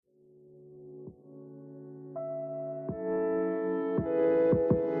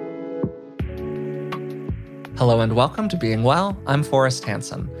Hello and welcome to Being Well. I'm Forrest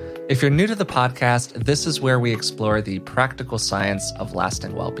Hansen. If you're new to the podcast, this is where we explore the practical science of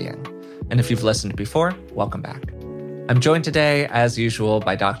lasting well-being. And if you've listened before, welcome back. I'm joined today, as usual,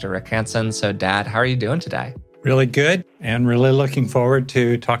 by Dr. Rick Hansen. So, Dad, how are you doing today? Really good, and really looking forward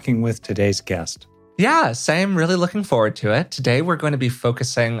to talking with today's guest. Yeah, same. Really looking forward to it. Today, we're going to be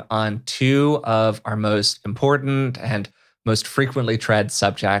focusing on two of our most important and most frequently tread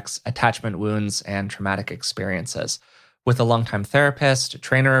subjects, attachment wounds and traumatic experiences, with a longtime therapist,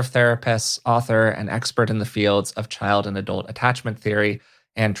 trainer of therapists, author, and expert in the fields of child and adult attachment theory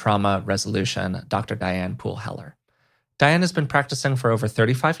and trauma resolution, Dr. Diane Poole. Diane has been practicing for over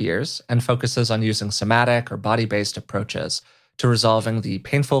 35 years and focuses on using somatic or body-based approaches to resolving the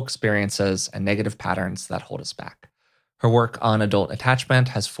painful experiences and negative patterns that hold us back. Her work on adult attachment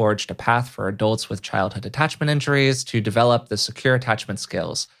has forged a path for adults with childhood attachment injuries to develop the secure attachment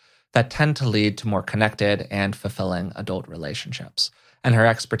skills that tend to lead to more connected and fulfilling adult relationships. And her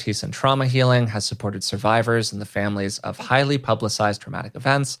expertise in trauma healing has supported survivors and the families of highly publicized traumatic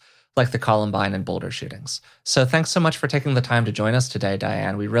events like the Columbine and Boulder shootings. So thanks so much for taking the time to join us today,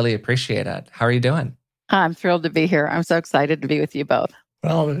 Diane. We really appreciate it. How are you doing? I'm thrilled to be here. I'm so excited to be with you both.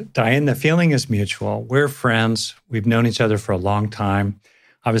 Well, Diane, the feeling is mutual. We're friends. We've known each other for a long time.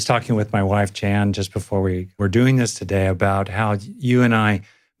 I was talking with my wife, Jan, just before we were doing this today about how you and I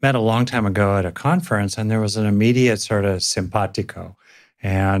met a long time ago at a conference, and there was an immediate sort of simpatico.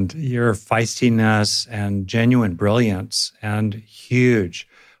 And your feistiness and genuine brilliance and huge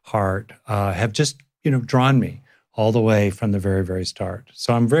heart have just, drawn me all the way from the very, very start.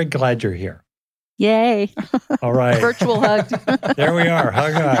 So I'm very glad you're here. Yay. All right. Virtual hug. There we are.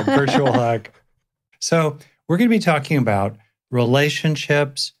 Hug, virtual hug. So we're going to be talking about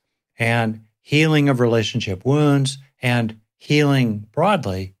relationships and healing of relationship wounds and healing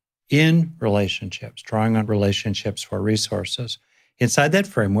broadly in relationships, drawing on relationships for resources. Inside that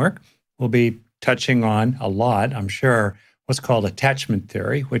framework, we'll be touching on a lot, I'm sure, what's called attachment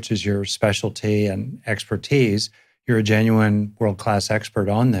theory, which is your specialty and expertise. You're a genuine world-class expert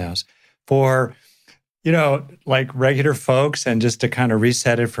on this. For like regular folks, and just to kind of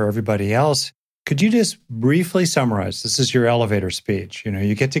reset it for everybody else, could you just briefly summarize? This is your elevator speech.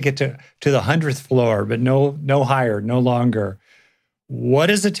 You get to the 100th floor, but no higher, no longer. What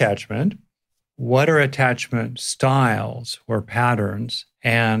is attachment? What are attachment styles or patterns?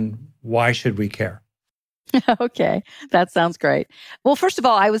 And why should we care? Okay, that sounds great. Well, first of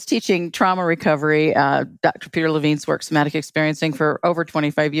all, I was teaching trauma recovery, Dr. Peter Levine's work, somatic experiencing, for over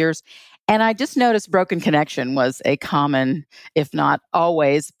 25 years. And I just noticed broken connection was a common, if not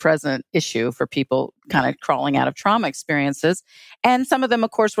always present issue for people kind of crawling out of trauma experiences. And some of them,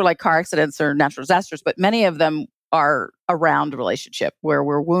 of course, were like car accidents or natural disasters, but many of them are around relationship, where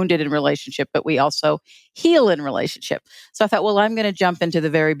we're wounded in relationship, but we also heal in relationship. So I thought, well, I'm going to jump into the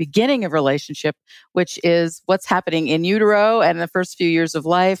very beginning of relationship, which is what's happening in utero and the first few years of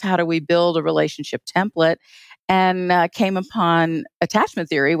life. How do we build a relationship template? And came upon attachment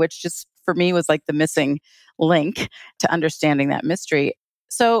theory, which just for me was like the missing link to understanding that mystery.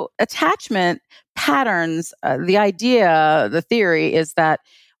 So attachment patterns, the theory is that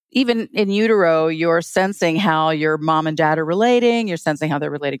even in utero, you're sensing how your mom and dad are relating, you're sensing how they're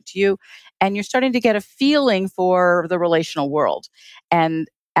relating to you, and you're starting to get a feeling for the relational world. And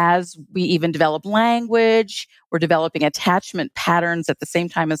as we even develop language, we're developing attachment patterns at the same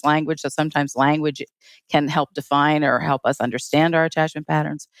time as language. So sometimes language can help define or help us understand our attachment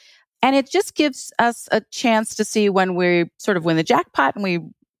patterns. And it just gives us a chance to see when we sort of win the jackpot and we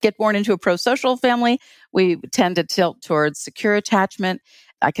get born into a pro-social family, we tend to tilt towards secure attachment.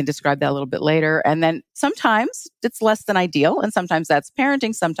 I can describe that a little bit later. And then sometimes it's less than ideal. And sometimes that's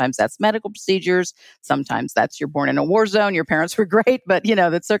parenting. Sometimes that's medical procedures. Sometimes that's you're born in a war zone. Your parents were great, but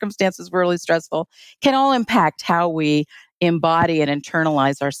the circumstances were really stressful. Can all impact how we embody and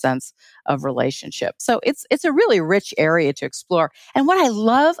internalize our sense of relationship. So it's a really rich area to explore. And what I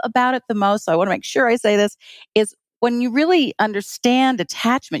love about it the most, so I want to make sure I say this, is when you really understand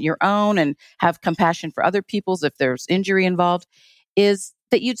attachment, your own, and have compassion for other people's if there's injury involved, is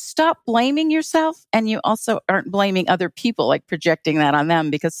that you'd stop blaming yourself and you also aren't blaming other people, like projecting that on them.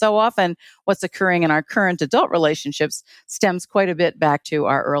 Because so often what's occurring in our current adult relationships stems quite a bit back to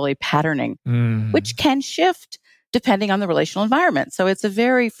our early patterning, which can shift depending on the relational environment. So it's a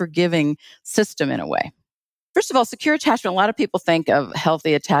very forgiving system in a way. First of all, secure attachment, a lot of people think of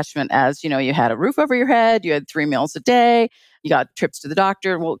healthy attachment as, you had a roof over your head, you had 3 meals a day, you got trips to the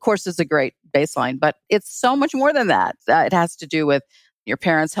doctor. Well, of course, it's a great baseline, but it's so much more than that. It has to do with your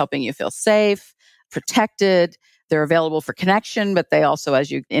parents helping you feel safe, protected, They're available for connection, but they also,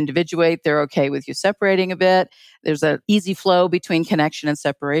 as you individuate, they're okay with you separating a bit. There's an easy flow between connection and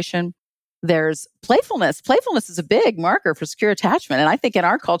separation. There's playfulness. Playfulness is a big marker for secure attachment. And I think in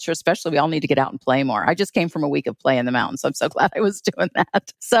our culture, especially, we all need to get out and play more. I just came from a week of play in the mountains. So I'm so glad I was doing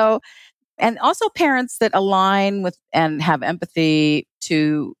that. So, and also parents that align with and have empathy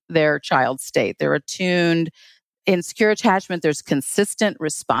to their child's state. They're attuned. In secure attachment, there's consistent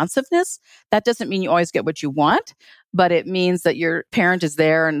responsiveness. That doesn't mean you always get what you want, but it means that your parent is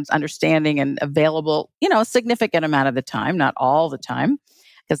there and understanding and available, a significant amount of the time, not all the time,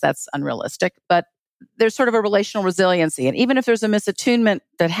 because that's unrealistic. But there's sort of a relational resiliency. And even if there's a misattunement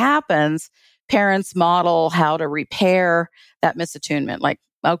that happens, parents model how to repair that misattunement. Like,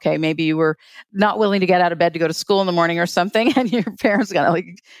 okay, maybe you were not willing to get out of bed to go to school in the morning or something, and your parents got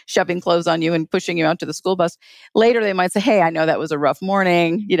like shoving clothes on you and pushing you out to the school bus. Later, they might say, hey, I know that was a rough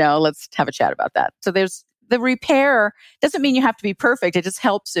morning. Let's have a chat about that. So there's the repair. Doesn't mean you have to be perfect. It just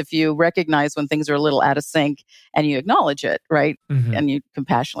helps if you recognize when things are a little out of sync and you acknowledge it, right? Mm-hmm. And you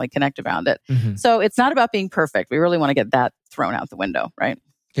compassionately connect around it. Mm-hmm. So it's not about being perfect. We really want to get that thrown out the window, right?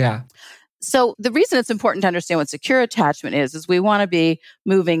 Yeah. So the reason it's important to understand what secure attachment is we want to be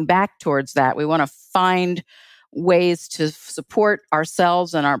moving back towards that. We want to find ways to support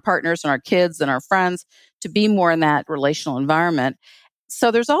ourselves and our partners and our kids and our friends to be more in that relational environment.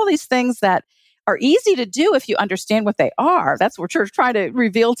 So there's all these things that are easy to do if you understand what they are. That's what we're trying to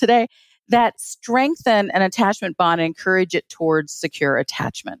reveal today, that strengthen an attachment bond and encourage it towards secure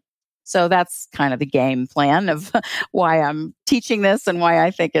attachment. So that's kind of the game plan of why I'm teaching this and why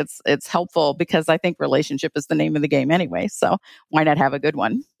I think it's helpful, because I think relationship is the name of the game anyway. So why not have a good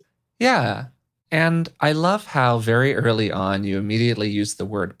one? Yeah. And I love how very early on you immediately use the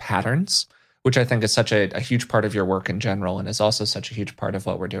word patterns, which I think is such a huge part of your work in general and is also such a huge part of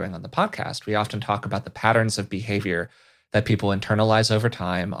what we're doing on the podcast. We often talk about the patterns of behavior that people internalize over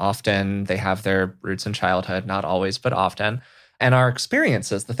time. Often they have their roots in childhood, not always, but often. And our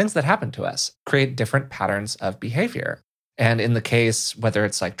experiences, the things that happen to us, create different patterns of behavior. And in the case, whether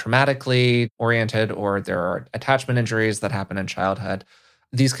it's like traumatically oriented or there are attachment injuries that happen in childhood,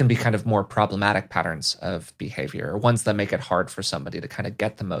 these can be kind of more problematic patterns of behavior, or ones that make it hard for somebody to kind of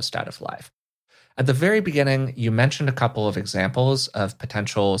get the most out of life. At the very beginning, you mentioned a couple of examples of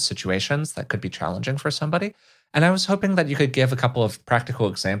potential situations that could be challenging for somebody. And I was hoping that you could give a couple of practical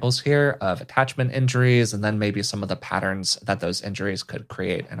examples here of attachment injuries and then maybe some of the patterns that those injuries could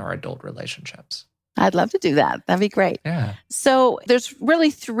create in our adult relationships. I'd love to do that. That'd be great. Yeah. So there's really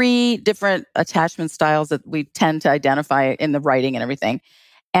 3 different attachment styles that we tend to identify in the writing and everything.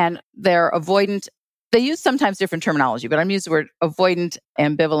 And they're avoidant. They use sometimes different terminology, but I'm using the word avoidant,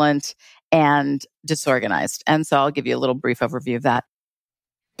 ambivalent, and disorganized. And so I'll give you a little brief overview of that.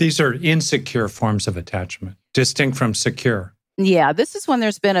 These are insecure forms of attachment, distinct from secure. Yeah, this is when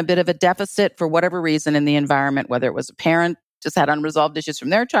there's been a bit of a deficit for whatever reason in the environment, whether it was a parent just had unresolved issues from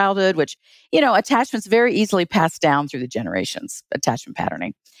their childhood, which, attachment's very easily passed down through the generations, attachment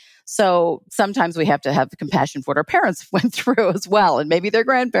patterning. So sometimes we have to have the compassion for what our parents went through as well, and maybe their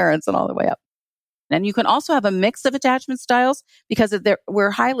grandparents and all the way up. And you can also have a mix of attachment styles because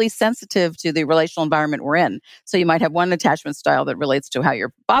we're highly sensitive to the relational environment we're in. So you might have one attachment style that relates to how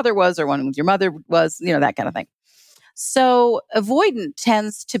your father was or one with your mother was, that kind of thing. So avoidant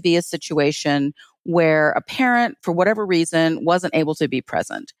tends to be a situation where a parent, for whatever reason, wasn't able to be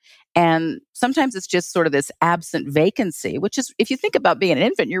present. And sometimes it's just sort of this absent vacancy, which is, if you think about being an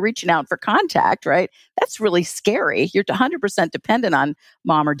infant, you're reaching out for contact, right? That's really scary. You're 100% dependent on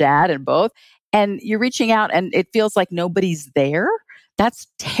mom or dad and both. And you're reaching out and it feels like nobody's there. That's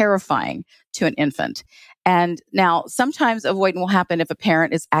terrifying to an infant. And now sometimes avoidant will happen if a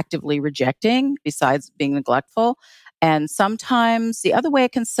parent is actively rejecting, besides being neglectful. And sometimes the other way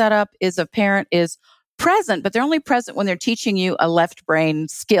it can set up is a parent is present, but they're only present when they're teaching you a left brain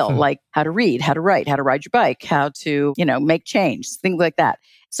skill, like how to read, how to write, how to ride your bike, how to, make change, things like that.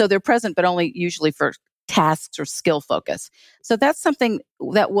 So they're present, but only usually for tasks or skill focus. So that's something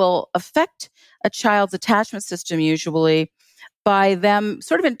that will affect a child's attachment system usually by them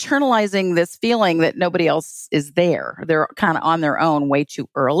sort of internalizing this feeling that nobody else is there. They're kind of on their own way too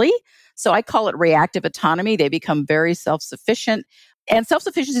early. So I call it reactive autonomy. They become very self-sufficient. And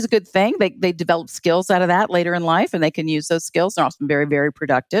self-sufficiency is a good thing. They develop skills out of that later in life, and they can use those skills. They're often very, very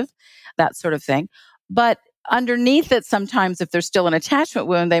productive, that sort of thing. But underneath it, sometimes if there's still an attachment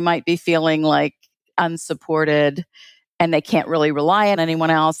wound, they might be feeling like unsupported, and they can't really rely on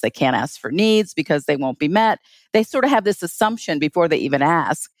anyone else. They can't ask for needs because they won't be met. They sort of have this assumption before they even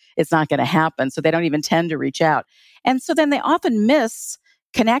ask, it's not going to happen. So they don't even tend to reach out. And so then they often miss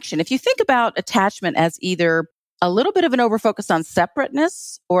connection. If you think about attachment as either a little bit of an overfocus on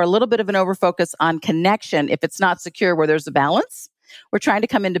separateness or a little bit of an overfocus on connection if it's not secure where there's a balance. We're trying to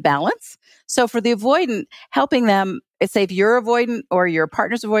come into balance. So for the avoidant, helping them, say if you're avoidant or your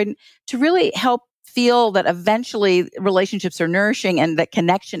partner's avoidant, to really help feel that eventually relationships are nourishing and that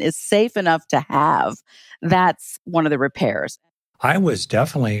connection is safe enough to have. That's one of the repairs. I was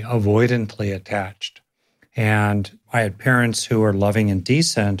definitely avoidantly attached. And I had parents who were loving and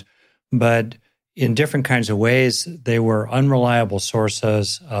decent, but in different kinds of ways, they were unreliable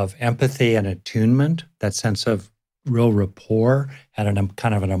sources of empathy and attunement, that sense of real rapport at a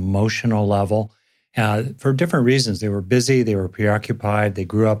kind of an emotional level. For different reasons. They were busy, they were preoccupied, they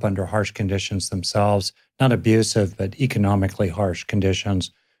grew up under harsh conditions themselves, not abusive, but economically harsh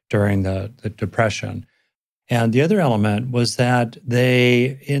conditions during the Depression. And the other element was that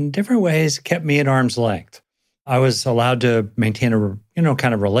they, in different ways, kept me at arm's length. I was allowed to maintain a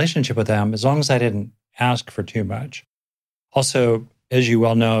kind of relationship with them as long as I didn't ask for too much. Also, as you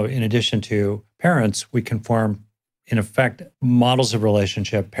well know, in addition to parents, we can form, in effect, models of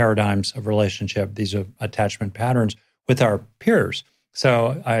relationship, paradigms of relationship. These are attachment patterns with our peers.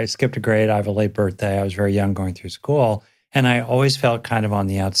 So I skipped a grade. I have a late birthday. I was very young going through school, and I always felt kind of on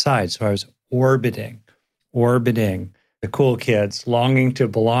the outside. So I was orbiting the cool kids, longing to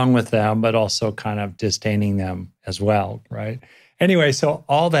belong with them, but also kind of disdaining them as well, right? Anyway, so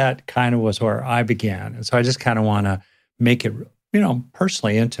all that kind of was where I began. And so I just kind of want to make it,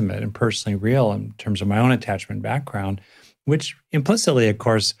 personally intimate and personally real in terms of my own attachment background, which implicitly, of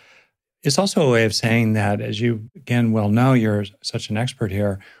course, is also a way of saying that, as you, again, well know, you're such an expert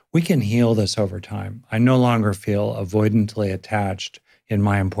here, we can heal this over time. I no longer feel avoidantly attached in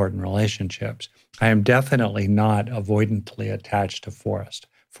my important relationships. I am definitely not avoidantly attached to Forrest,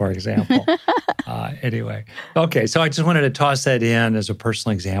 for example. Anyway, okay, so I just wanted to toss that in as a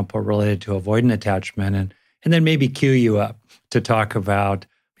personal example related to avoidant attachment and then maybe cue you up to talk about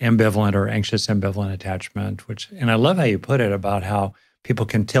ambivalent or anxious ambivalent attachment, and I love how you put it about how people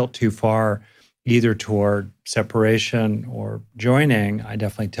can tilt too far either toward separation or joining. I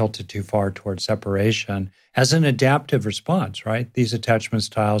definitely tilted too far toward separation as an adaptive response, right? These attachment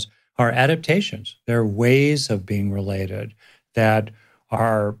styles are adaptations. They're ways of being related that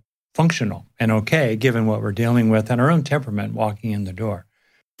are functional and okay, given what we're dealing with and our own temperament walking in the door.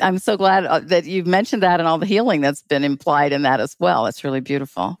 I'm so glad that you've mentioned that and all the healing that's been implied in that as well. It's really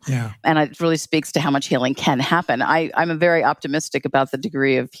beautiful. Yeah. And it really speaks to how much healing can happen. I'm very optimistic about the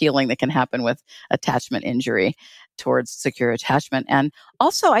degree of healing that can happen with attachment injury towards secure attachment. And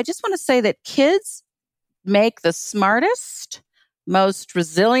also, I just want to say that kids make the smartest, most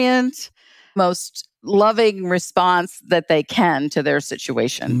resilient, most loving response that they can to their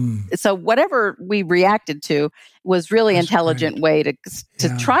situation. So whatever we reacted to was really That's intelligent great. way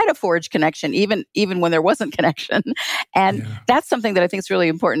to try to forge connection, even when there wasn't connection. And that's something that I think is really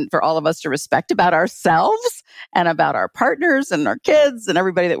important for all of us to respect about ourselves and about our partners and our kids and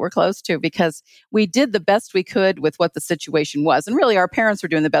everybody that we're close to, because we did the best we could with what the situation was. And really, our parents were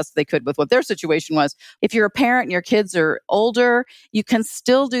doing the best they could with what their situation was. If you're a parent and your kids are older, you can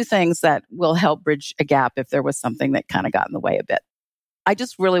still do things that will help bridge a gap if there was something that kind of got in the way a bit. I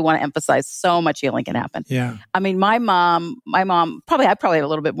just really want to emphasize so much healing can happen. Yeah. I mean, my mom, I probably had a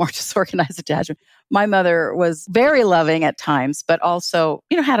little bit more disorganized attachment. My mother was very loving at times, but also,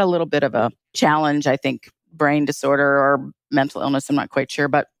 had a little bit of a challenge, I think, brain disorder or mental illness. I'm not quite sure,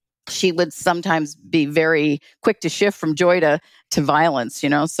 but she would sometimes be very quick to shift from joy to violence,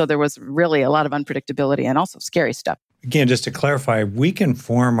 So there was really a lot of unpredictability and also scary stuff. Again, just to clarify, we can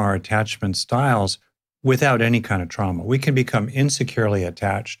form our attachment styles without any kind of trauma. We can become insecurely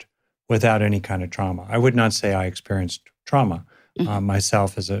attached without any kind of trauma. I would not say I experienced trauma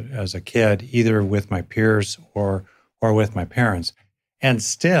myself as a kid, either with my peers or with my parents. And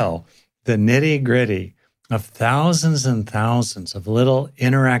still, the nitty-gritty of thousands and thousands of little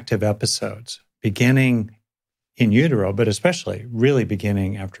interactive episodes, beginning in utero, but especially really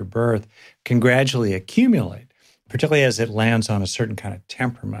beginning after birth, can gradually accumulate, particularly as it lands on a certain kind of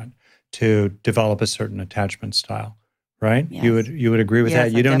temperament, to develop a certain attachment style, right? Yes. You would agree with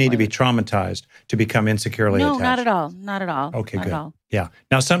that? You don't need to be would. traumatized to become insecurely attached. No, not at all. Not at all. Okay, not good. At all. Yeah.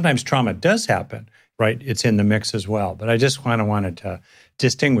 Now, sometimes trauma does happen, right? It's in the mix as well. But I just wanted to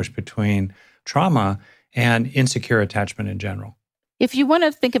distinguish between trauma and insecure attachment in general. If you want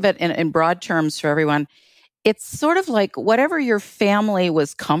to think of it in broad terms for everyone, it's sort of like whatever your family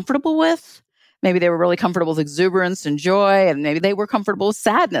was comfortable with. Maybe they were really comfortable with exuberance and joy, and maybe they were comfortable with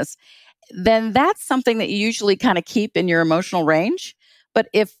sadness. Then that's something that you usually kind of keep in your emotional range. But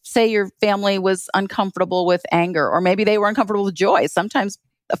if, say, your family was uncomfortable with anger, or maybe they were uncomfortable with joy, sometimes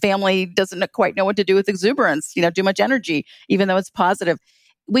a family doesn't quite know what to do with exuberance, too much energy, even though it's positive.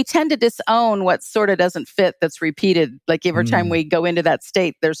 We tend to disown what sort of doesn't fit that's repeated. Like every time we go into that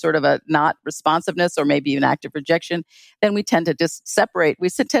state, there's sort of a not responsiveness or maybe an active rejection. Then we tend to just separate. We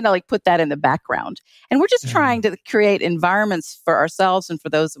tend to put that in the background. And we're just trying to create environments for ourselves and for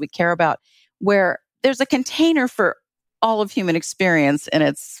those that we care about where there's a container for all of human experience in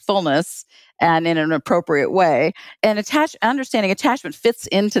its fullness and in an appropriate way. And understanding attachment fits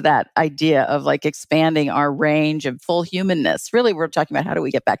into that idea of expanding our range of full humanness. Really, we're talking about how do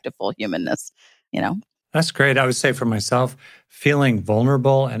we get back to full humanness, That's great. I would say for myself, feeling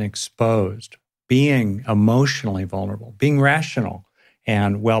vulnerable and exposed, being emotionally vulnerable, being rational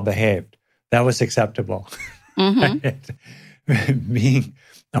and well-behaved, that was acceptable. Being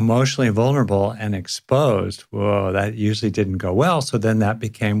emotionally vulnerable and exposed, whoa, that usually didn't go well. So then that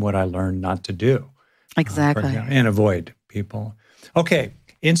became what I learned not to do. Exactly. And avoid people. Okay,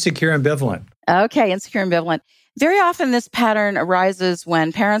 insecure ambivalent. Okay, insecure ambivalent. Very often this pattern arises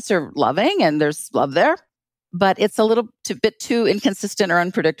when parents are loving and there's love there, but it's a bit too inconsistent or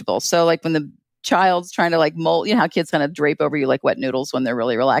unpredictable. So when the child's trying to mold, how kids kind of drape over you like wet noodles when they're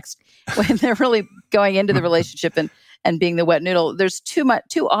really relaxed, when they're really going into the relationship and being the wet noodle, there's too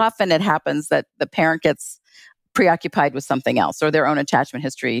often it happens that the parent gets preoccupied with something else or their own attachment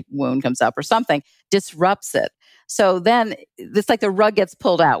history wound comes up or something disrupts it. So then it's like the rug gets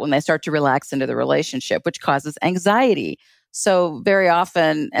pulled out when they start to relax into the relationship, which causes anxiety. So very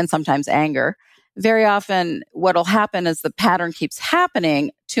often, and sometimes anger, very often what'll happen is the pattern keeps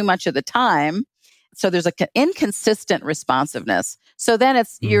happening too much of the time. So there's an inconsistent responsiveness. So then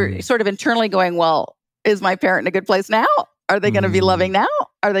you're sort of internally going, well, is my parent in a good place now? Are they going to be loving now?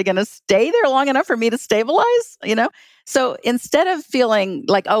 Are they going to stay there long enough for me to stabilize? So instead of feeling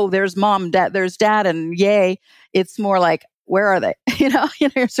like, oh, there's mom, dad, there's dad, and yay, it's more like, where are they?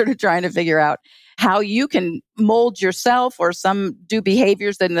 You're sort of trying to figure out how you can mold yourself or do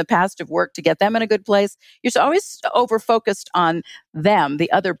behaviors that in the past have worked to get them in a good place. You're always over-focused on them,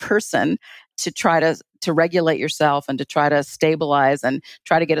 the other person, to try to regulate yourself and to try to stabilize and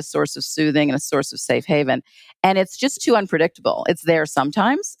try to get a source of soothing and a source of safe haven. And it's just too unpredictable. It's there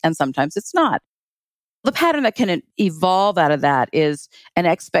sometimes, and sometimes it's not. The pattern that can evolve out of that is an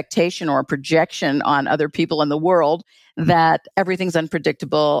expectation or a projection on other people in the world that everything's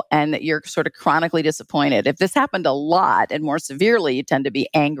unpredictable and that you're sort of chronically disappointed. If this happened a lot and more severely, you tend to be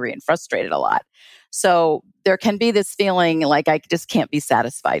angry and frustrated a lot. So there can be this feeling like I just can't be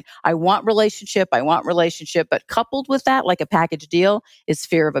satisfied. I want relationship, but coupled with that, like a package deal, is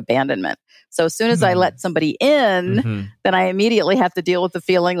fear of abandonment. So as soon as I let somebody in, then I immediately have to deal with the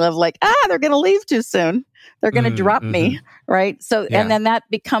feeling of they're going to leave too soon. They're going to drop me, right? So, and then that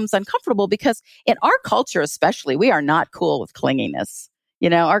becomes uncomfortable because in our culture especially, we are not cool with clinginess.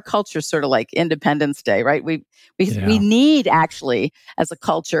 Our culture is sort of like Independence Day, right? We need actually as a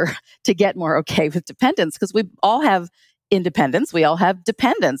culture to get more okay with dependence because we all have independence, we all have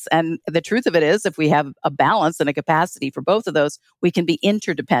dependence. And the truth of it is, if we have a balance and a capacity for both of those, we can be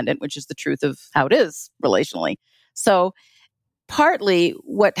interdependent, which is the truth of how it is relationally. So partly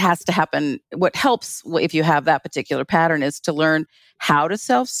what has to happen, what helps if you have that particular pattern is to learn how to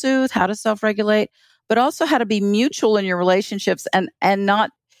self-soothe, how to self-regulate, but also how to be mutual in your relationships and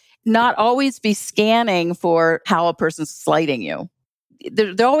not always be scanning for how a person's slighting you.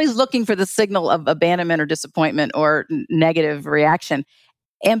 They're always looking for the signal of abandonment or disappointment or negative reaction.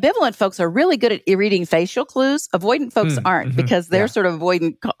 Ambivalent folks are really good at reading facial clues. Avoidant folks aren't because they're sort of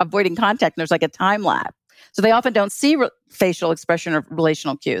avoiding contact and there's like a time lapse. So they often don't see facial expression or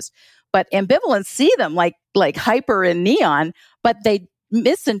relational cues. But ambivalents see them like hyper and neon, but they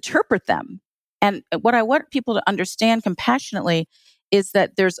misinterpret them. And what I want people to understand compassionately is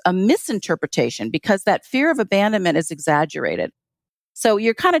that there's a misinterpretation because that fear of abandonment is exaggerated. So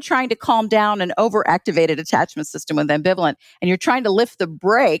you're kind of trying to calm down an overactivated attachment system with ambivalent, and you're trying to lift the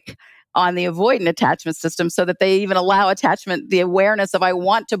brake on the avoidant attachment system so that they even allow attachment, the awareness of I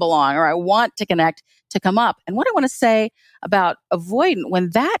want to belong or I want to connect to come up. And what I want to say about avoidant,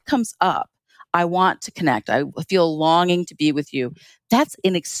 when that comes up, I want to connect, I feel longing to be with you. That's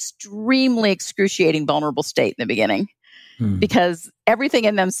an extremely excruciating, vulnerable state in the beginning. Because everything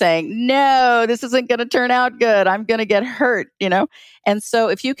in them saying, no, this isn't going to turn out good. I'm going to get hurt, And so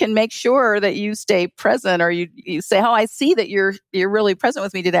if you can make sure that you stay present or you say, oh, I see that you're really present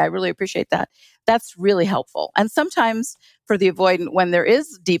with me today. I really appreciate that. That's really helpful. And sometimes for the avoidant, when there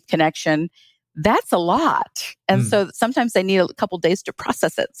is deep connection, that's a lot. And so sometimes they need a couple days to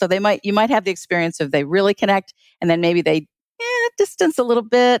process it. So you might have the experience of they really connect and then maybe they distance a little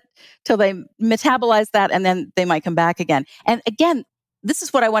bit till they metabolize that and then they might come back again. And again, this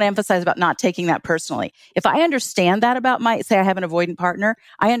is what I want to emphasize about not taking that personally. If I understand that about say I have an avoidant partner,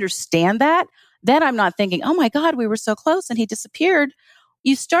 I understand that, then I'm not thinking, oh my God, we were so close and he disappeared.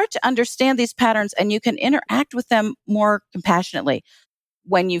 You start to understand these patterns and you can interact with them more compassionately.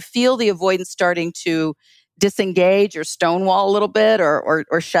 When you feel the avoidance starting to disengage or stonewall a little bit or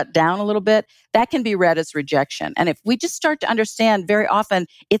shut down a little bit, that can be read as rejection. And if we just start to understand, very often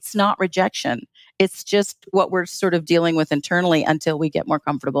it's not rejection. It's just what we're sort of dealing with internally until we get more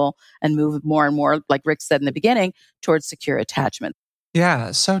comfortable and move more and more, like Rick said in the beginning, towards secure attachment.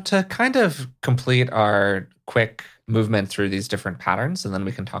 Yeah. So to kind of complete our quick movement through these different patterns, and then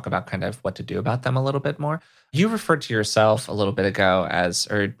we can talk about kind of what to do about them a little bit more. You referred to yourself a little bit ago as,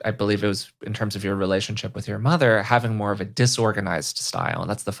 or I believe it was in terms of your relationship with your mother, having more of a disorganized style. And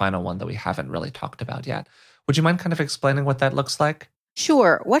that's the final one that we haven't really talked about yet. Would you mind kind of explaining what that looks like?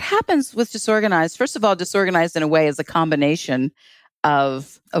 Sure. What happens with disorganized? First of all, disorganized in a way is a combination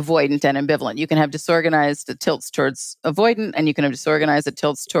of avoidant and ambivalent. You can have disorganized that tilts towards avoidant, and you can have disorganized that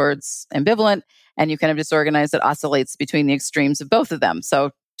tilts towards ambivalent, and you can have disorganized that oscillates between the extremes of both of them.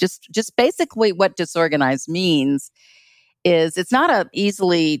 So just basically what disorganized means is it's not an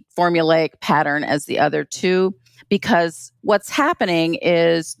easily formulaic pattern as the other two, because what's happening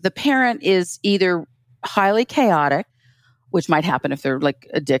is the parent is either highly chaotic, which might happen if they're like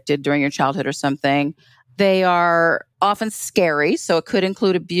addicted during your childhood or something. They are often scary. So it could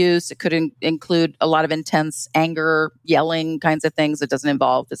include abuse. It could include a lot of intense anger, yelling kinds of things. It doesn't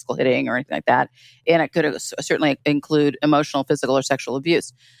involve physical hitting or anything like that. And it could certainly include emotional, physical, or sexual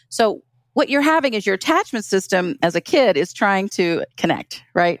abuse. So what you're having is your attachment system as a kid is trying to connect,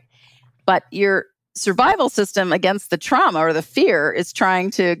 right? But your survival system against the trauma or the fear is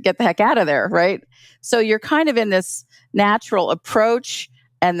trying to get the heck out of there, right? So you're kind of in this natural approach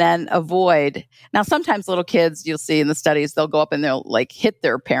and then avoid. Now, sometimes little kids, you'll see in the studies, they'll go up and they'll like hit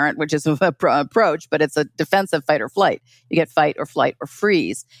their parent, which is an approach, but it's a defensive fight or flight. You get fight or flight or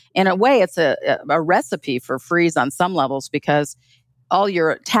freeze. In a way, it's a recipe for freeze on some levels, because all your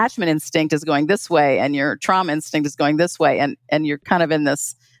attachment instinct is going this way and your trauma instinct is going this way. And you're kind of in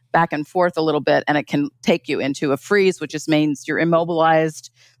this back and forth a little bit, and it can take you into a freeze, which just means you're immobilized.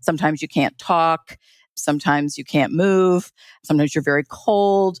 Sometimes you can't talk. Sometimes you can't move. Sometimes you're very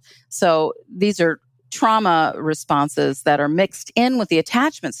cold. So these are trauma responses that are mixed in with the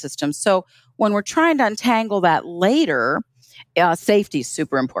attachment system. So when we're trying to untangle that later, safety is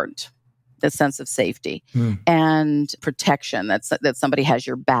super important. The sense of safety and protection, that somebody has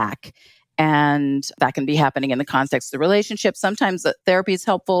your back. And that can be happening in the context of the relationship. Sometimes therapy is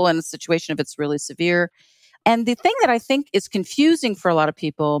helpful in a situation if it's really severe. And the thing that I think is confusing for a lot of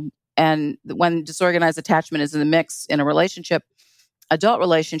people, and when disorganized attachment is in the mix in a relationship, adult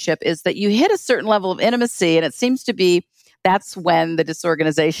relationship, is that you hit a certain level of intimacy, and it seems to be that's when the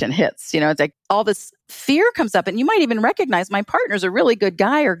disorganization hits. You know, it's like all this fear comes up, and you might even recognize my partner's a really good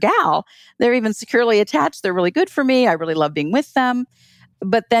guy or gal. They're even securely attached. They're really good for me. I really love being with them.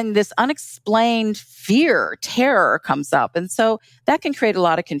 But then this unexplained fear, terror comes up. And so that can create a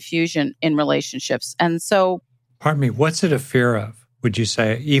lot of confusion in relationships. And so, pardon me, what's it a fear of, would you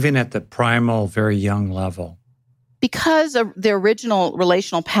say, even at the primal, very young level? Because the original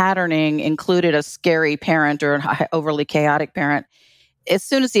relational patterning included a scary parent or an overly chaotic parent, as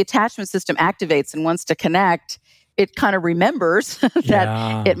soon as the attachment system activates and wants to connect, it kind of remembers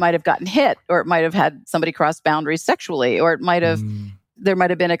that it might have gotten hit, or it might have had somebody cross boundaries sexually, or it might have, there might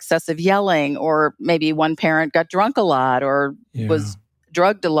have been excessive yelling, or maybe one parent got drunk a lot or was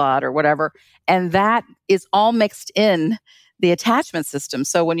drugged a lot or whatever. And that is all mixed in the attachment system.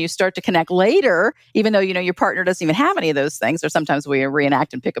 So when you start to connect later, even though, you know, your partner doesn't even have any of those things, or sometimes we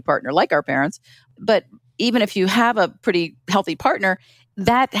reenact and pick a partner like our parents, but even if you have a pretty healthy partner,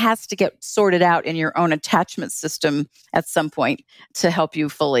 that has to get sorted out in your own attachment system at some point to help you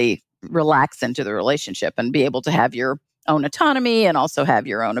fully relax into the relationship and be able to have your own autonomy and also have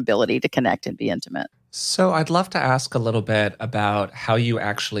your own ability to connect and be intimate. So I'd love to ask a little bit about how you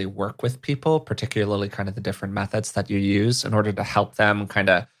actually work with people, particularly kind of the different methods that you use in order to help them kind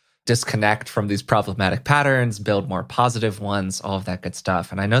of disconnect from these problematic patterns, build more positive ones, all of that good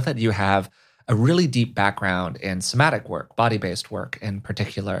stuff. And I know that you have a really deep background in somatic work, body-based work in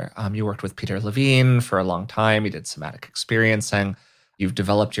particular. You worked with Peter Levine for a long time. You did somatic experiencing. You've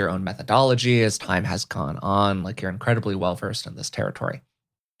developed your own methodology as time has gone on. Like, you're incredibly well-versed in this territory.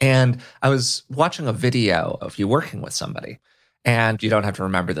 And I was watching a video of you working with somebody, and you don't have to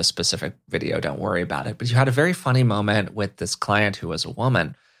remember the specific video, don't worry about it, but you had a very funny moment with this client who was a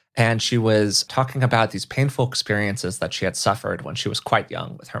woman, and she was talking about these painful experiences that she had suffered when she was quite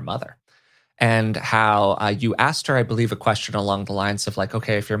young with her mother. and how you asked her, I believe, a question along the lines of like,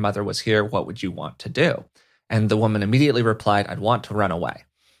 okay, if your mother was here, what would you want to do? And the woman immediately replied, I'd want to run away.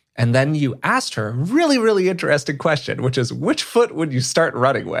 And then you asked her a really, really interesting question, which is, which foot would you start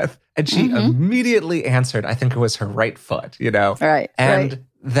running with? And she immediately answered, I think it was her right foot, Right. And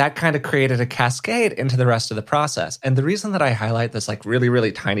that kind of created a cascade into the rest of the process. And the reason that I highlight this like really,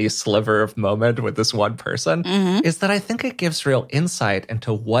 really tiny sliver of moment with this one person is that I think it gives real insight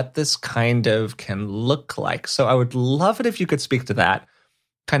into what this kind of can look like. So I would love it if you could speak to that,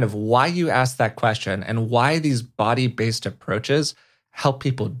 kind of why you asked that question and why these body-based approaches help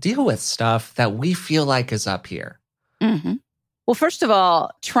people deal with stuff that we feel like is up here. Well, first of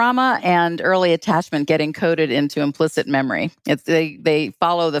all, trauma and early attachment get encoded into implicit memory. They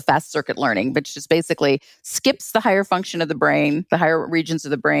follow the fast circuit learning, which just basically skips the higher function of the brain, the higher regions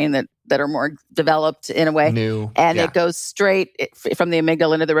of the brain that are more developed in a way. It goes straight from the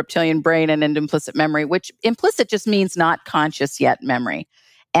amygdala into the reptilian brain and into implicit memory, which implicit just means not conscious yet memory.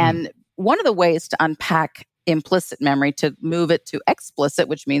 And one of the ways to unpack implicit memory, to move it to explicit,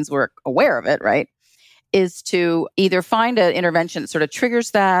 which means we're aware of it, right, is to either find an intervention that sort of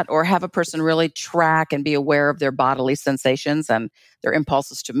triggers that, or have a person really track and be aware of their bodily sensations and their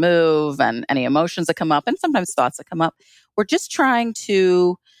impulses to move and any emotions that come up and sometimes thoughts that come up. We're just trying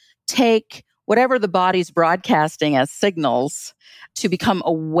to take whatever the body's broadcasting as signals to become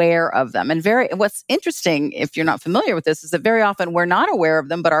aware of them. And what's interesting, if you're not familiar with this, is that very often we're not aware of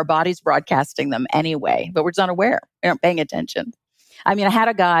them, but our body's broadcasting them anyway, but we're just unaware. We're not paying attention. I mean, I had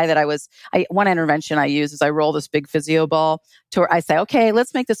a guy that one intervention I use is I roll this big physio ball to where I say, okay,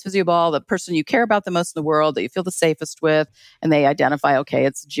 let's make this physio ball the person you care about the most in the world, that you feel the safest with. And they identify, okay,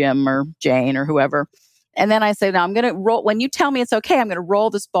 it's Jim or Jane or whoever. And then I say, now I'm going to roll, when you tell me it's okay, I'm going to roll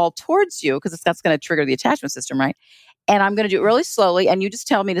this ball towards you because that's going to trigger the attachment system, right? And I'm going to do it really slowly. And you just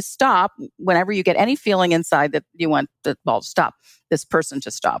tell me to stop whenever you get any feeling inside that you want the ball to stop, this person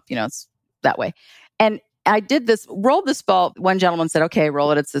to stop. It's that way. And I did this, rolled this ball. One gentleman said, okay,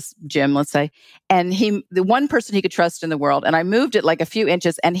 roll it. It's this Jim, let's say. And the one person he could trust in the world. And I moved it like a few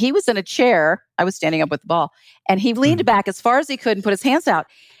inches and he was in a chair. I was standing up with the ball and he leaned back as far as he could and put his hands out.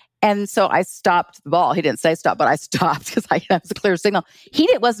 And so I stopped the ball. He didn't say stop, but I stopped because that was a clear signal. He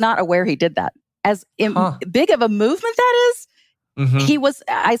was not aware he did that. As big of a movement that is,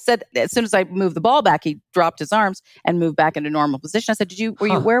 I said, as soon as I moved the ball back, he dropped his arms and moved back into normal position. I said, were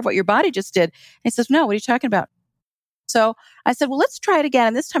you aware of what your body just did? And he says, no, what are you talking about? So I said, well, let's try it again.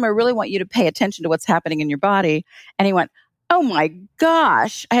 And this time I really want you to pay attention to what's happening in your body. And he went, oh my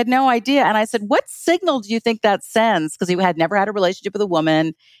gosh, I had no idea. And I said, what signal do you think that sends? Because he had never had a relationship with a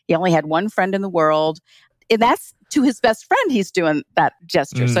woman. He only had one friend in the world. And that's to his best friend, he's doing that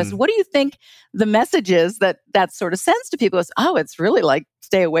gesture. So I said, what do you think the message is that sort of sends to people? Is, oh, it's really like,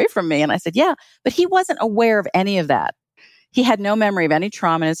 stay away from me. And I said, yeah, but he wasn't aware of any of that. He had no memory of any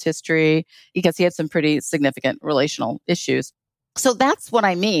trauma in his history because he had some pretty significant relational issues. So that's what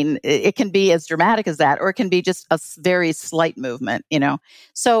I mean. It can be as dramatic as that, or it can be just a very slight movement,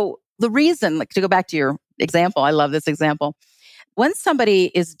 So the reason, like, to go back to your example, I love this example. When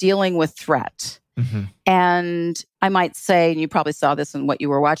somebody is dealing with threat, and I might say, and you probably saw this in what you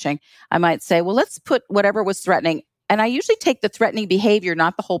were watching, I might say, well, let's put whatever was threatening. And I usually take the threatening behavior,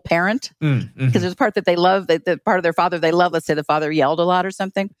 not the whole parent, because there's a part that they love, the part of their father they love. Let's say the father yelled a lot or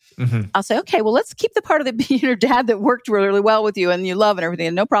something. I'll say, okay, well, let's keep the part of your dad that worked really, really well with you and you love and everything,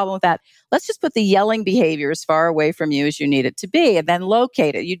 and no problem with that. Let's just put the yelling behavior as far away from you as you need it to be, and then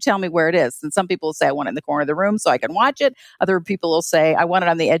locate it. You tell me where it is. And some people will say, I want it in the corner of the room so I can watch it. Other people will say, I want it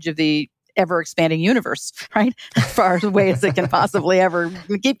on the edge of the ever-expanding universe, right? As far away as it can possibly ever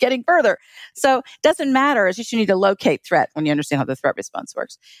keep getting further. So it doesn't matter. It's just you need to locate threat when you understand how the threat response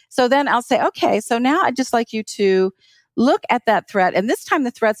works. So then I'll say, okay, so now I'd just like you to look at that threat. And this time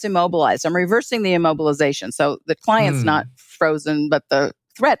the threat's immobilized. I'm reversing the immobilization. So the client's not frozen, but the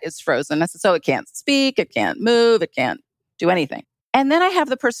threat is frozen. So it can't speak, it can't move, it can't do anything. And then I have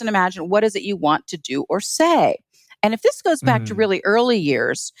the person imagine, what is it you want to do or say? And if this goes back to really early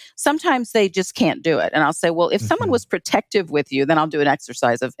years, sometimes they just can't do it. And I'll say, well, if someone was protective with you, then I'll do an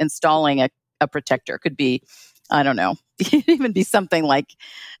exercise of installing a protector. It could be, I don't know, it could even be something like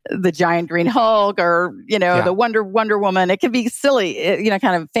the giant green Hulk or, the Wonder Woman. It can be silly,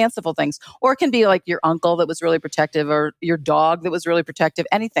 kind of fanciful things. Or it can be like your uncle that was really protective or your dog that was really protective,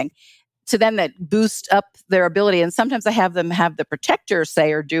 anything. To then that boost up their ability. And sometimes I have them have the protector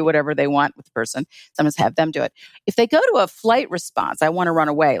say or do whatever they want with the person. Sometimes have them do it. If they go to a flight response, I want to run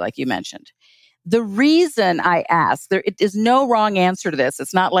away, like you mentioned. The reason I ask, there is no wrong answer to this.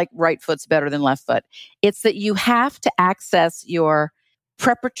 It's not like right foot's better than left foot. It's that you have to access your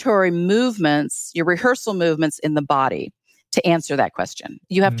preparatory movements, your rehearsal movements in the body to answer that question.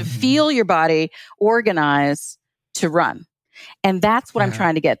 You have to feel your body organize to run. And that's what I'm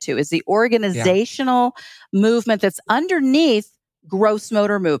trying to get to, is the organizational movement that's underneath gross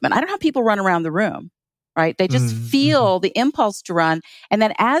motor movement. I don't know how people run around the room, right? They just feel the impulse to run. And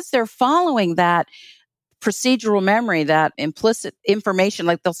then as they're following that procedural memory, that implicit information,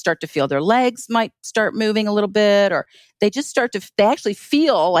 like they'll start to feel their legs might start moving a little bit, or they just start to, they actually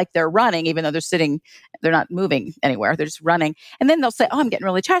feel like they're running, even though they're sitting, they're not moving anywhere. They're just running. And then they'll say, oh, I'm getting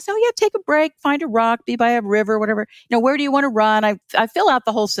really tired. So, take a break, find a rock, be by a river, whatever. Where do you want to run? I fill out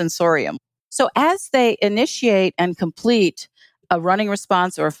the whole sensorium. So as they initiate and complete a running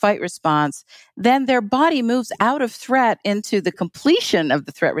response or a fight response, then their body moves out of threat into the completion of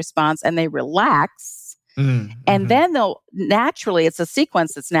the threat response, and they relax. And then they'll naturally, it's a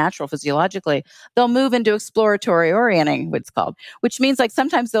sequence that's natural physiologically, they'll move into exploratory orienting, what it's called, which means like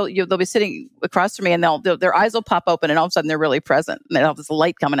sometimes they'll be sitting across from me and their eyes will pop open and all of a sudden they're really present and they have this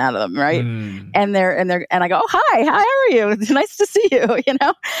light coming out of them, right? And I go, oh, hi, how are you? It's nice to see you,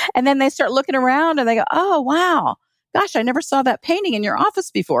 And then they start looking around and they go, oh, wow. Gosh, I never saw that painting in your office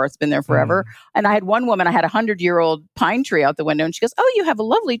before. It's been there forever. And I had one woman, I had a 100-year-old pine tree out the window, and she goes, oh, you have a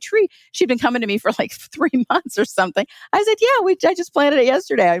lovely tree. She'd been coming to me for like 3 months or something. I said, yeah, I just planted it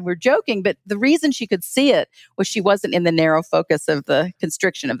yesterday. We're joking, but the reason she could see it was she wasn't in the narrow focus of the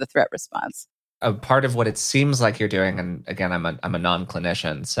constriction of the threat response. A part of what it seems like you're doing, and again, I'm a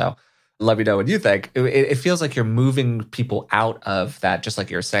non-clinician, so let me know what you think. It feels like you're moving people out of that, just like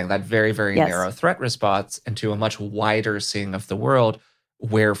you were saying, that very, very narrow threat response into a much wider seeing of the world,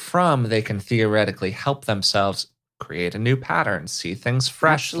 wherefrom they can theoretically help themselves create a new pattern, see things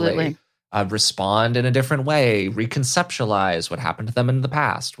freshly, respond in a different way, reconceptualize what happened to them in the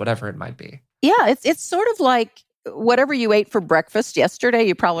past, whatever it might be. Yeah, it's sort of like whatever you ate for breakfast yesterday,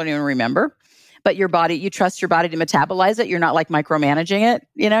 you probably don't even remember. But your body, you trust your body to metabolize it. You're not like micromanaging it.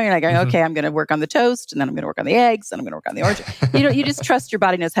 You're not going, okay, I'm going to work on the toast, and then I'm going to work on the eggs, and I'm going to work on the orange. You just trust your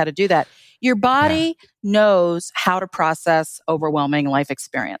body knows how to do that. Your body knows how to process overwhelming life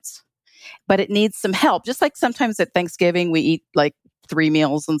experience, but it needs some help. Just like sometimes at Thanksgiving, we eat like 3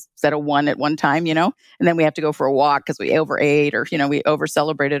 meals instead of 1 at one time, and then we have to go for a walk because we overate or, we over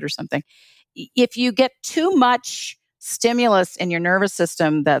celebrated or something. If you get too much stimulus in your nervous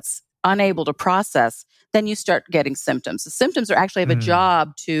system that's unable to process, then you start getting symptoms. The symptoms actually have a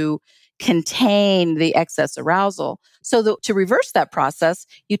job to contain the excess arousal. So to reverse that process,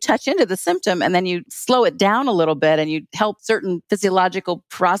 you touch into the symptom and then you slow it down a little bit and you help certain physiological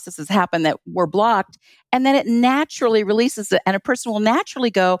processes happen that were blocked. And then it naturally releases it. And a person will naturally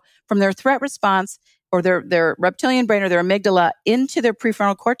go from their threat response or their reptilian brain or their amygdala into their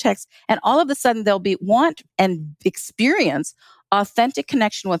prefrontal cortex. And all of a sudden they'll want and experience authentic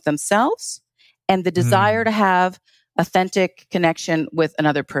connection with themselves and the desire to have authentic connection with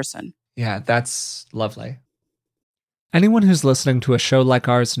another person. Yeah, that's lovely. Anyone who's listening to a show like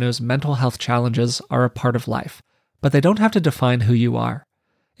ours knows mental health challenges are a part of life, but they don't have to define who you are.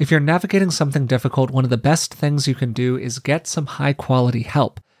 If you're navigating something difficult, one of the best things you can do is get some high-quality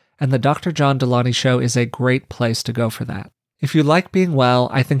help, and the Dr. John Delony Show is a great place to go for that. If you like being well,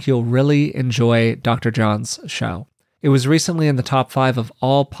 I think you'll really enjoy Dr. John's show. It was recently in the top 5 of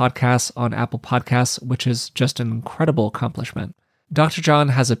all podcasts on Apple Podcasts, which is just an incredible accomplishment. Dr. John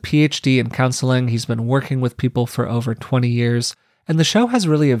has a PhD in counseling. He's been working with people for over 20 years, and the show has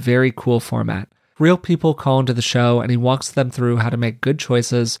really a very cool format. Real people call into the show, and he walks them through how to make good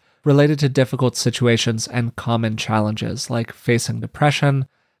choices related to difficult situations and common challenges, like facing depression,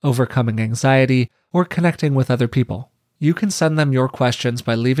 overcoming anxiety, or connecting with other people. You can send them your questions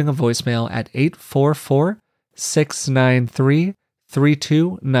by leaving a voicemail at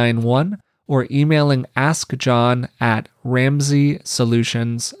 844-693-3291 or emailing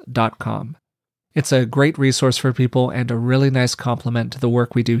askjohn@ramseysolutions.com. It's a great resource for people and a really nice compliment to the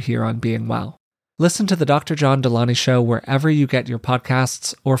work we do here on Being Well. Listen to the Dr. John Delony Show wherever you get your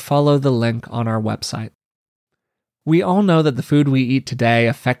podcasts or follow the link on our website. We all know that the food we eat today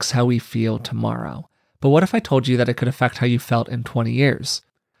affects how we feel tomorrow. But what if I told you that it could affect how you felt in 20 years?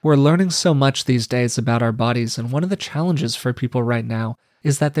 We're learning so much these days about our bodies, and one of the challenges for people right now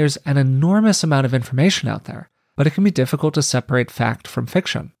is that there's an enormous amount of information out there, but it can be difficult to separate fact from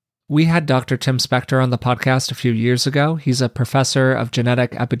fiction. We had Dr. Tim Spector on the podcast a few years ago. He's a professor of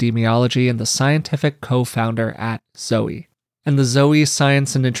genetic epidemiology and the scientific co-founder at Zoe. And the Zoe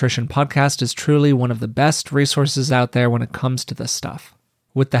Science and Nutrition podcast is truly one of the best resources out there when it comes to this stuff.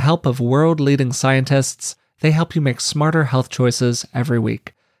 With the help of world-leading scientists, they help you make smarter health choices every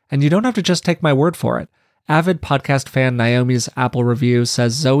week. And you don't have to just take my word for it. Avid podcast fan Naomi's Apple review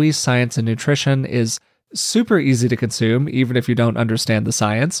says Zoe's Science and Nutrition is super easy to consume, even if you don't understand the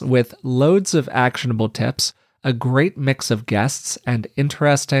science, with loads of actionable tips, a great mix of guests, and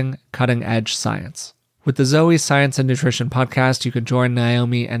interesting, cutting-edge science. With the Zoe Science and Nutrition podcast, you can join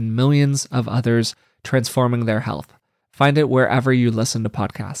Naomi and millions of others transforming their health. Find it wherever you listen to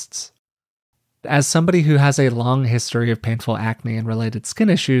podcasts. As somebody who has a long history of painful acne and related skin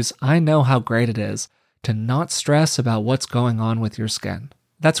issues, I know how great it is to not stress about what's going on with your skin.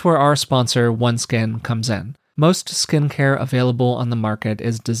 That's where our sponsor, OneSkin, comes in. Most skincare available on the market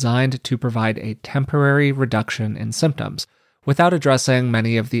is designed to provide a temporary reduction in symptoms without addressing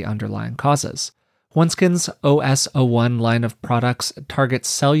many of the underlying causes. OneSkin's OS01 line of products targets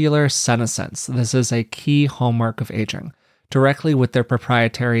cellular senescence. This is a key hallmark of aging, directly with their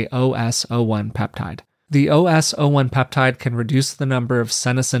proprietary OS01 peptide. The OS01 peptide can reduce the number of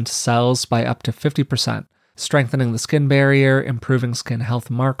senescent cells by up to 50%, strengthening the skin barrier, improving skin health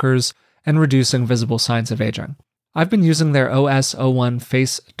markers, and reducing visible signs of aging. I've been using their OS01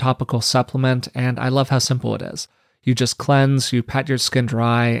 face topical supplement, and I love how simple it is. You just cleanse, you pat your skin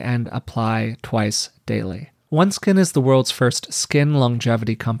dry, and apply twice daily. OneSkin is the world's first skin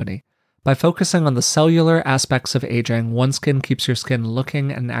longevity company. By focusing on the cellular aspects of aging, OneSkin keeps your skin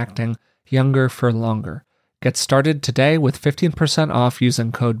looking and acting younger for longer. Get started today with 15% off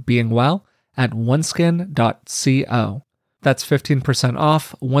using code BEINGWELL at oneskin.co. That's 15%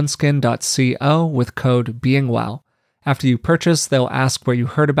 off oneskin.co with code BEINGWELL. After you purchase, they'll ask where you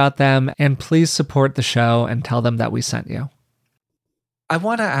heard about them, and please support the show and tell them that we sent you. I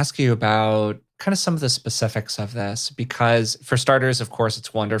want to ask you about kind of some of the specifics of this, because for starters, of course,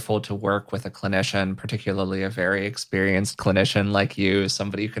 it's wonderful to work with a clinician, particularly a very experienced clinician like you,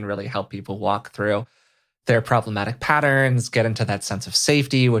 somebody who can really help people walk through their problematic patterns, get into that sense of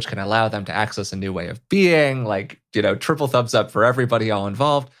safety, which can allow them to access a new way of being, triple thumbs up for everybody all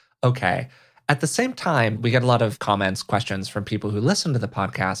involved. Okay. At the same time, we get a lot of comments, questions from people who listen to the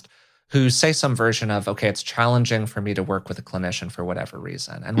podcast who say some version of, okay, it's challenging for me to work with a clinician for whatever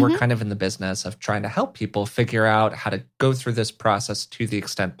reason. And we're kind of in the business of trying to help people figure out how to go through this process to the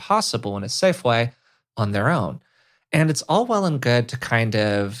extent possible in a safe way on their own. And it's all well and good to kind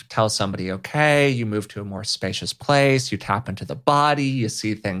of tell somebody, okay, you move to a more spacious place, you tap into the body, you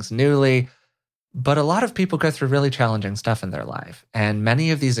see things newly. But a lot of people go through really challenging stuff in their life. And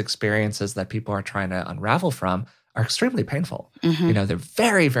many of these experiences that people are trying to unravel from are extremely painful. They're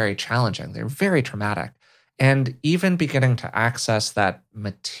very, very challenging. They're very traumatic. And even beginning to access that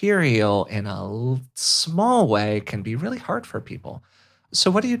material in a small way can be really hard for people.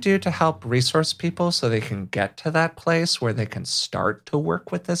 So what do you do to help resource people so they can get to that place where they can start to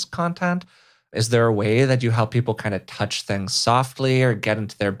work with this content? Is there a way that you help people kind of touch things softly or get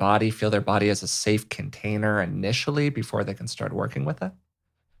into their body, feel their body as a safe container initially before they can start working with it?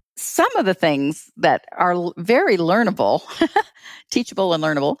 Some of the things that are very learnable, teachable and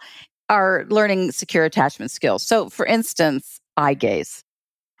learnable, are learning secure attachment skills. So for instance, eye gaze,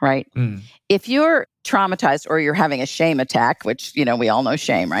 right? If you're traumatized or you're having a shame attack, which, we all know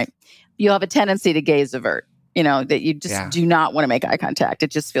shame, right? You have a tendency to gaze avert, that you just do not want to make eye contact.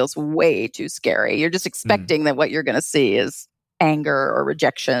 It just feels way too scary. You're just expecting that what you're going to see is anger or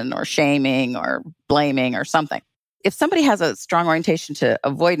rejection or shaming or blaming or something. If somebody has a strong orientation to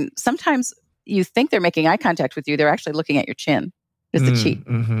avoidance, sometimes you think they're making eye contact with you. They're actually looking at your chin. It's a cheat.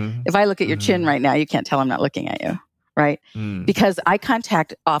 If I look at your chin right now, you can't tell I'm not looking at you, right? Because eye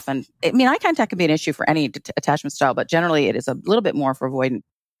contact often, eye contact can be an issue for any attachment style, but generally it is a little bit more for avoidant.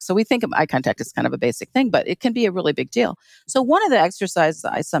 So we think of eye contact as kind of a basic thing, but it can be a really big deal. So one of the exercises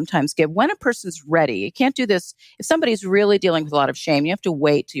I sometimes give when a person's ready, you can't do this. If somebody's really dealing with a lot of shame, you have to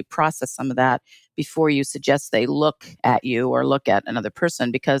wait till you process some of that before you suggest they look at you or look at another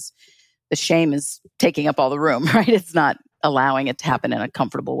person, because the shame is taking up all the room, right? It's not allowing it to happen in a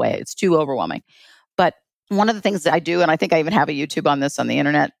comfortable way. It's too overwhelming. But one of the things that I do, and I think I even have a YouTube on this on the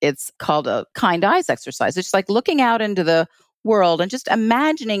internet, it's called a kind eyes exercise. It's just like looking out into the world and just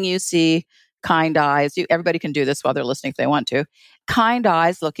imagining you see kind eyes. Everybody can do this while they're listening if they want to. Kind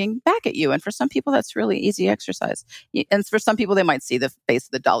eyes looking back at you. And for some people, that's really easy exercise. And for some people, they might see the face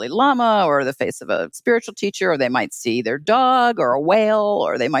of the Dalai Lama or the face of a spiritual teacher, or they might see their dog or a whale,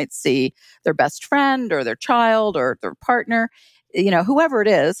 or they might see their best friend or their child or their partner, whoever it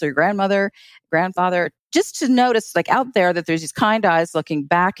is, their grandmother, grandfather, just to notice out there that there's these kind eyes looking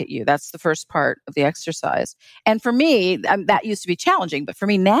back at you. That's the first part of the exercise. And for me, that used to be challenging, but for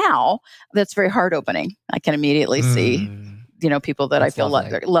me now, that's very heart opening. I can immediately see people that That's I feel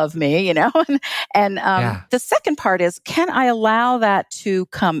lovely. love me, and Yeah. the second part is, can I allow that to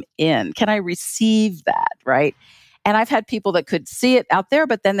come in? Can I receive that? Right. And I've had people that could see it out there,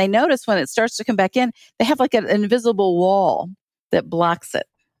 but then they notice when it starts to come back in, they have like an invisible wall that blocks it.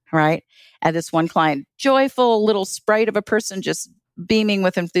 Right. And this one client, joyful little sprite of a person, just beaming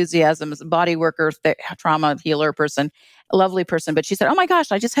with enthusiasm, as a body worker, trauma healer person, a lovely person. But she said, oh my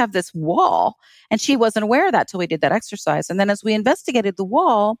gosh, I just have this wall. And she wasn't aware of that till we did that exercise. And then as we investigated the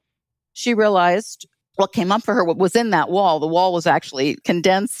wall, she realized what came up for her, what was in that wall. The wall was actually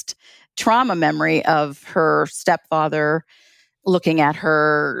condensed trauma memory of her stepfather looking at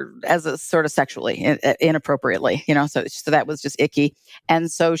her as a sort of sexually inappropriately, so that was just icky.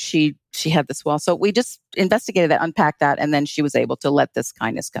 And so she had this wall. So we just investigated that, unpacked that, and then she was able to let this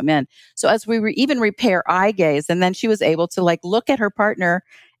kindness come in. So as we even repair eye gaze, and then she was able to like look at her partner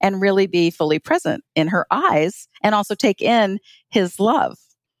and really be fully present in her eyes and also take in his love.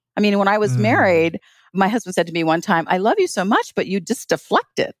 I mean, when I was married, my husband said to me one time, I love you so much, but you just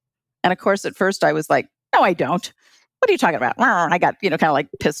deflect it. And of course, at first I was like, no, I don't. What are you talking about? I got, kind of like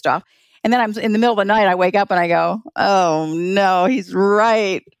pissed off. And then I'm in the middle of the night, I wake up and I go, oh no, he's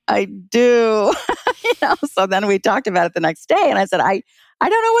right. I do. So then we talked about it the next day. And I said, I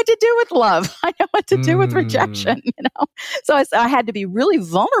don't know what to do with love. I know what to do with rejection, So I had to be really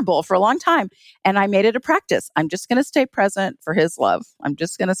vulnerable for a long time. And I made it a practice. I'm just going to stay present for his love. I'm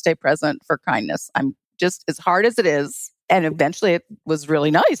just going to stay present for kindness. I'm just, as hard as it is. And eventually it was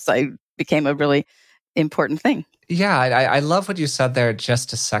really nice. I became a really important thing. Yeah, I love what you said there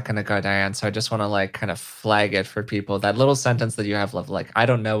just a second ago, Diane. So I just want to like kind of flag it for people. That little sentence that you have, love, like, I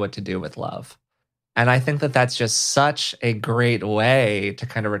don't know what to do with love. And I think that that's just such a great way to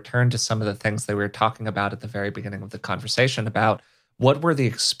kind of return to some of the things that we were talking about at the very beginning of the conversation about what were the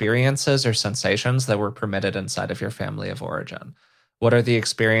experiences or sensations that were permitted inside of your family of origin. What are the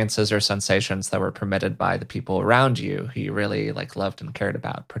experiences or sensations that were permitted by the people around you who you really like loved and cared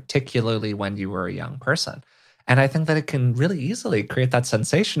about, particularly when you were a young person? And I think that it can really easily create that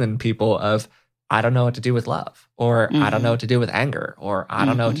sensation in people of, I don't know what to do with love, or I don't know what to do with anger, or I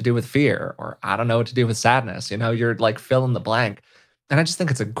don't know what to do with fear, or I don't know what to do with sadness. You're like fill in the blank. And I just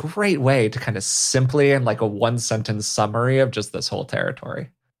think it's a great way to kind of simply and like a one sentence summary of just this whole territory.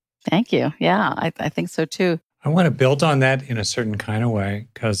 Thank you. Yeah, I think so too. I want to build on that in a certain kind of way,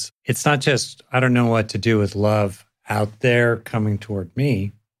 because it's not just, I don't know what to do with love out there coming toward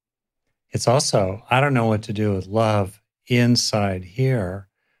me. It's also, I don't know what to do with love inside here,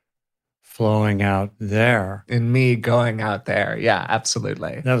 flowing out there. In me going out there. Yeah,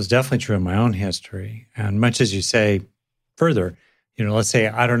 absolutely. That was definitely true in my own history. And much as you say further, let's say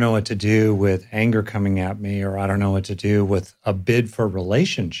I don't know what to do with anger coming at me, or I don't know what to do with a bid for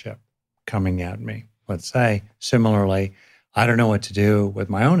relationship coming at me. Let's say, similarly, I don't know what to do with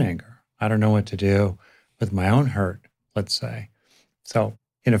my own anger. I don't know what to do with my own hurt, let's say. So,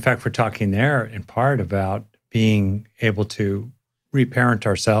 in effect, we're talking there in part about being able to reparent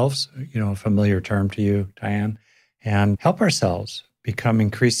ourselves, a familiar term to you, Diane, and help ourselves become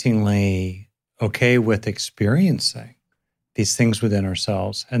increasingly okay with experiencing these things within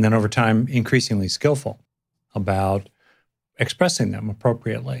ourselves, and then over time, increasingly skillful about expressing them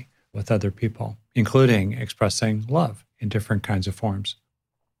appropriately with other people, including expressing love in different kinds of forms.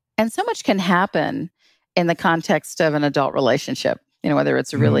 And so much can happen in the context of an adult relationship, whether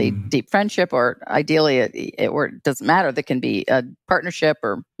it's a really deep friendship or ideally, it doesn't matter. That can be a partnership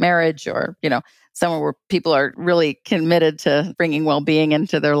or marriage or, somewhere where people are really committed to bringing well-being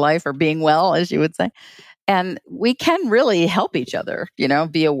into their life, or being well, as you would say. And we can really help each other,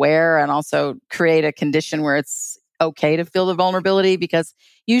 be aware and also create a condition where it's okay to feel the vulnerability, because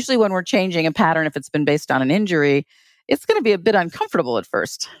usually when we're changing a pattern, if it's been based on an injury, it's going to be a bit uncomfortable at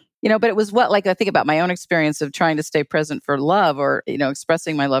first, but it was I think about my own experience of trying to stay present for love, or,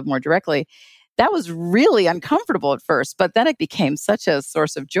 expressing my love more directly. That was really uncomfortable at first, but then it became such a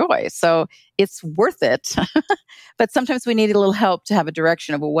source of joy. So it's worth it. But sometimes we need a little help to have a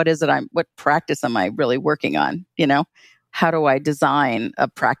direction of, well, what practice am I really working on? How do I design a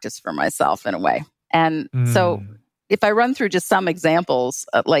practice for myself in a way? And so if I run through just some examples,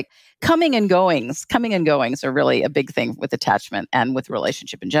 like coming and goings are really a big thing with attachment and with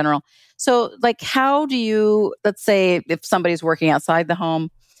relationship in general. So like, how do you, let's say if somebody's working outside the home,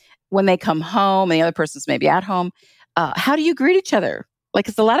 when they come home and the other person's maybe at home, how do you greet each other? Like,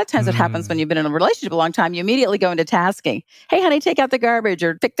 because a lot of times what happens when you've been in a relationship a long time, you immediately go into tasking. Hey, honey, take out the garbage,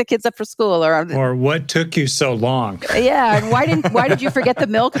 or pick the kids up for school, or what took you so long? Yeah, and why did you forget the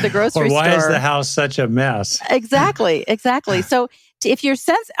milk at the grocery store? Or why is the house such a mess? Exactly. So if you're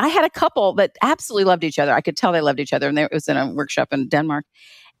I had a couple that absolutely loved each other. I could tell they loved each other. And it was in a workshop in Denmark.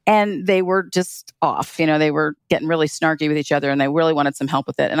 And they were just off. They were getting really snarky with each other and they really wanted some help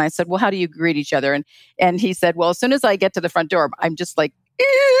with it. And I said, well, how do you greet each other? And he said, well, as soon as I get to the front door, I'm just like,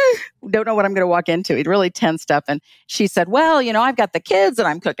 don't know what I'm going to walk into. He'd really tensed up. And she said, well, I've got the kids and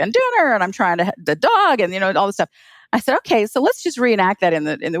I'm cooking dinner and I'm trying to the dog and, all this stuff. I said, okay, so let's just reenact that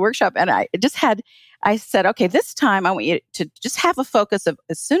in the workshop. And I said, okay, this time I want you to just have a focus of,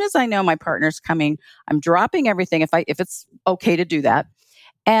 as soon as I know my partner's coming, I'm dropping everything if it's okay to do that.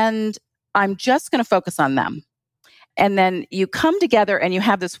 And I'm just going to focus on them. And then you come together and you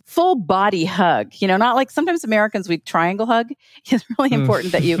have this full body hug, not like sometimes Americans, we triangle hug. It's really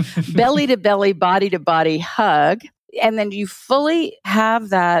important that you belly to belly, body to body hug. And then you fully have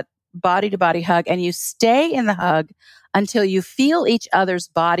that body to body hug and you stay in the hug until you feel each other's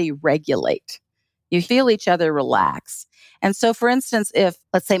body regulate. You feel each other relax. And so, for instance, if,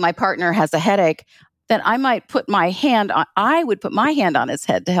 let's say my partner has a headache, then I might put my hand on his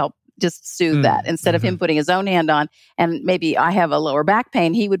head to help just soothe that instead of him putting his own hand on. And maybe I have a lower back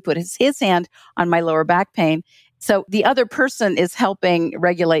pain. He would put his hand on my lower back pain. So the other person is helping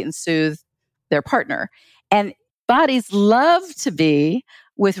regulate and soothe their partner. And bodies love to be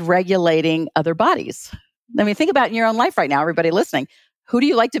with regulating other bodies. I mean, think about in your own life right now, everybody listening. Who do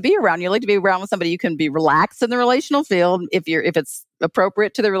you like to be around? You like to be around with somebody you can be relaxed in the relational field. If it's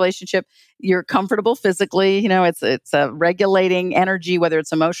appropriate to the relationship, you're comfortable physically. It's a regulating energy, whether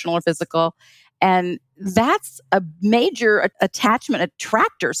it's emotional or physical. And that's a major attachment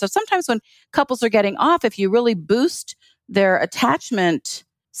attractor. So sometimes when couples are getting off, if you really boost their attachment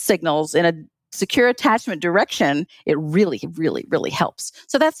signals in a secure attachment direction, it really, really, really helps.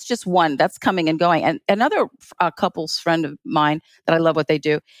 So that's just one that's coming and going. And another couple's friend of mine that I love what they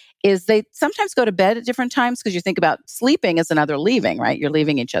do is they sometimes go to bed at different times because you think about sleeping as another leaving, right? You're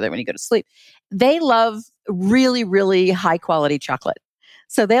leaving each other when you go to sleep. They love really, really high quality chocolate.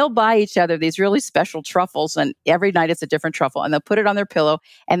 So they'll buy each other these really special truffles and every night it's a different truffle and they'll put it on their pillow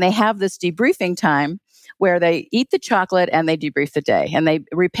and they have this debriefing time where they eat the chocolate and they debrief the day and they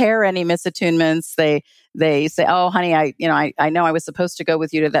repair any misattunements. They say, oh, honey, I know I was supposed to go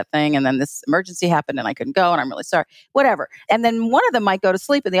with you to that thing. And then this emergency happened and I couldn't go and I'm really sorry, whatever. And then one of them might go to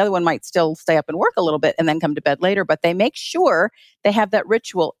sleep and the other one might still stay up and work a little bit and then come to bed later. But they make sure they have that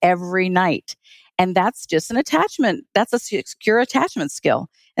ritual every night. And that's just an attachment. That's a secure attachment skill.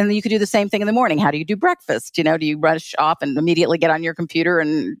 And then you could do the same thing in the morning. How do you do breakfast? Do you rush off and immediately get on your computer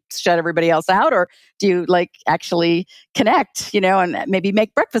and shut everybody else out? Or do you actually connect, and maybe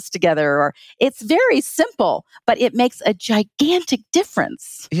make breakfast together? Or it's very simple, but it makes a gigantic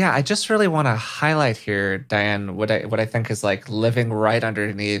difference. Yeah, I just really want to highlight here, Diane, what I think is living right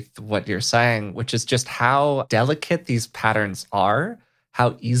underneath what you're saying, which is just how delicate these patterns are,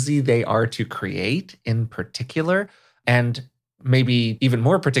 how easy they are to create in particular, and maybe even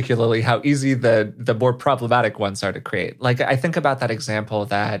more particularly how easy the more problematic ones are to create. I think about that example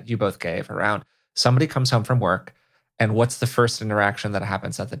that you both gave around somebody comes home from work and what's the first interaction that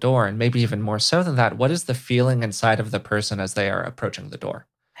happens at the door? And maybe even more so than that, what is the feeling inside of the person as they are approaching the door?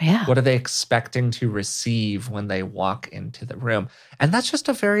 Yeah. What are they expecting to receive when they walk into the room? And that's just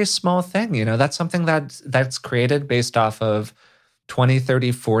a very small thing. That's something that's created based off of 20,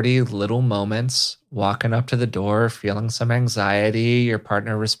 30, 40 little moments, walking up to the door, feeling some anxiety. Your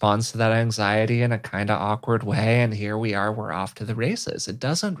partner responds to that anxiety in a kind of awkward way. And here we are, we're off to the races. It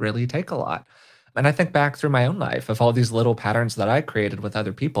doesn't really take a lot. And I think back through my own life of all these little patterns that I created with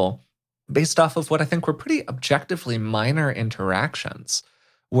other people based off of what I think were pretty objectively minor interactions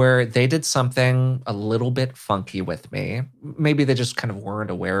where they did something a little bit funky with me. Maybe they just kind of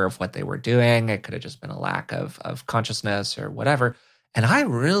weren't aware of what they were doing. It could have just been a lack of consciousness or whatever. And I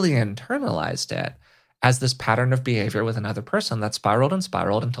really internalized it as this pattern of behavior with another person that spiraled and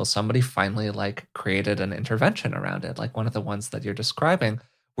spiraled until somebody finally created an intervention around it, like one of the ones that you're describing,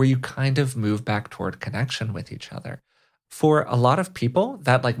 where you kind of move back toward connection with each other. For a lot of people,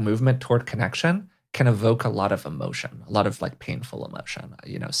 that movement toward connection can evoke a lot of emotion, a lot of painful emotion,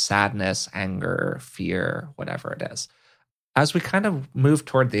 sadness, anger, fear, whatever it is. As we kind of move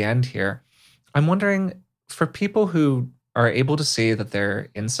toward the end here, I'm wondering for people who are able to see that they're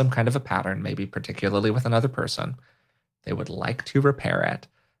in some kind of a pattern, maybe particularly with another person, they would like to repair it,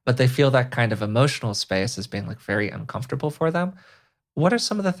 but they feel that kind of emotional space as being very uncomfortable for them. What are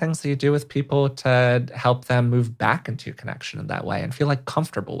some of the things that you do with people to help them move back into connection in that way and feel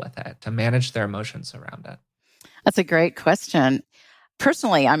comfortable with it, to manage their emotions around it? That's a great question.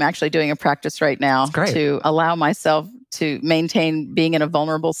 Personally, I'm actually doing a practice right now to allow myself to maintain being in a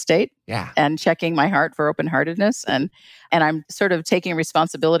vulnerable state. Yeah. and checking my heart for open-heartedness. And I'm sort of taking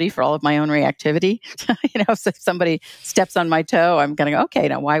responsibility for all of my own reactivity. So if somebody steps on my toe, I'm going to go, okay,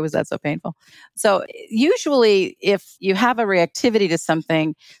 now why was that so painful? So usually if you have a reactivity to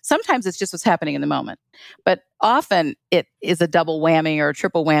something, sometimes it's just what's happening in the moment. But often it is a double whammy or a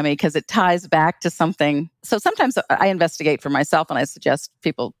triple whammy because it ties back to something. So sometimes I investigate for myself and I suggest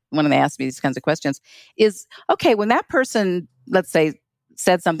people, when they ask me these kinds of questions, is, okay, when that person, let's say,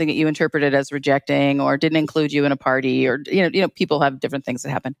 said something that you interpreted as rejecting or didn't include you in a party, or people have different things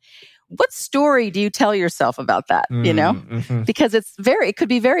that happen. What story do you tell yourself about that? Mm-hmm. Because it could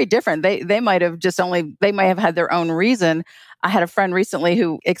be very different. They might have they might have had their own reason. I had a friend recently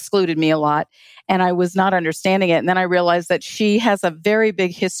who excluded me a lot and I was not understanding it. And then I realized that she has a very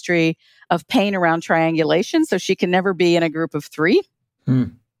big history of pain around triangulation. So she can never be in a group of 3.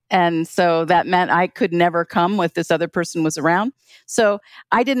 And so that meant I could never come if this other person was around. So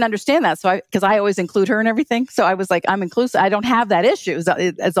I didn't understand that. So because I always include her in everything. So I was like, I'm inclusive. I don't have that issue.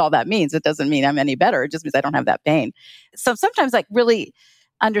 That's all that means. It doesn't mean I'm any better. It just means I don't have that pain. So sometimes like really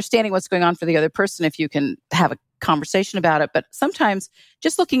understanding what's going on for the other person, if you can have a conversation about it. But sometimes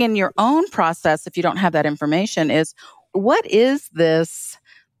just looking in your own process, if you don't have that information, is what is this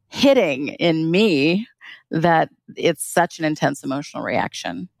hitting in me that it's such an intense emotional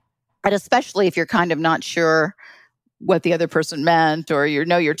reaction? And especially if you're kind of not sure what the other person meant, or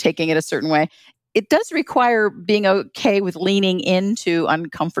you're taking it a certain way, it does require being okay with leaning into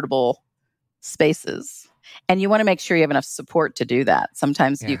uncomfortable spaces. And you want to make sure you have enough support to do that.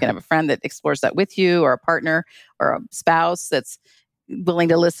 Sometimes you can have a friend that explores that with you, or a partner or a spouse that's willing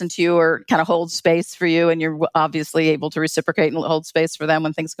to listen to you or kind of hold space for you. And you're obviously able to reciprocate and hold space for them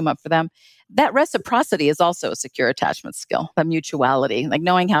when things come up for them. That reciprocity is also a secure attachment skill, a mutuality, like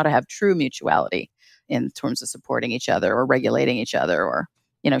knowing how to have true mutuality in terms of supporting each other or regulating each other, or,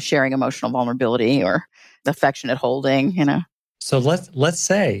 sharing emotional vulnerability or affectionate holding, So let's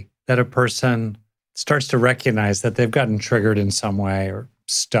say that a person starts to recognize that they've gotten triggered in some way or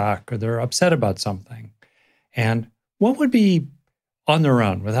stuck or they're upset about something. And what would be, on their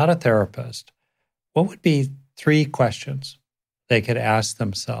own, without a therapist, what would be 3 questions they could ask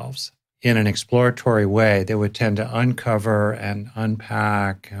themselves in an exploratory way that would tend to uncover and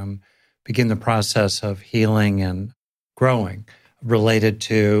unpack and begin the process of healing and growing, related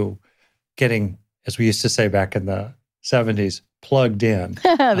to getting, as we used to say back in the 70s, plugged in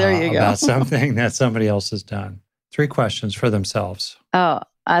there you go. About something that somebody else has done? 3 questions for themselves. Oh,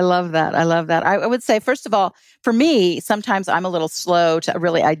 I love that. I would say, first of all, for me, sometimes I'm a little slow to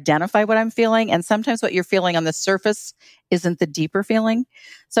really identify what I'm feeling. And sometimes what you're feeling on the surface isn't the deeper feeling.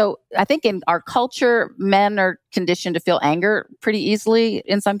 So I think in our culture, men are conditioned to feel anger pretty easily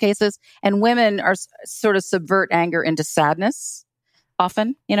in some cases. And women are sort of subvert anger into sadness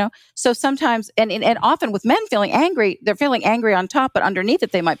often, So sometimes, and often with men feeling angry, they're feeling angry on top, but underneath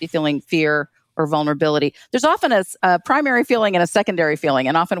it, they might be feeling fear or vulnerability. There's often a primary feeling and a secondary feeling.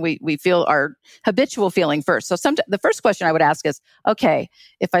 And often we feel our habitual feeling first. So the first question I would ask is, okay,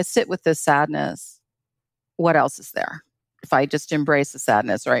 if I sit with this sadness, what else is there? If I just embrace the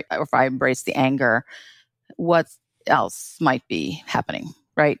sadness, right? Or if I embrace the anger, what else might be happening,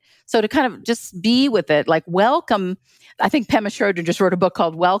 right? So to kind of just be with it, like welcome. I think Pema Chodron just wrote a book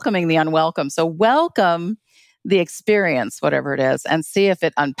called Welcoming the Unwelcome. So welcome the experience, whatever it is, and see if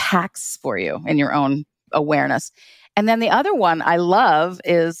it unpacks for you in your own awareness. And then the other one I love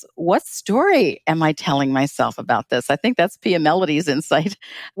is, what story am I telling myself about this? I think that's Pia Melody's insight.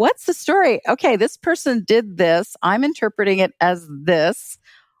 What's the story? Okay, this person did this. I'm interpreting it as this.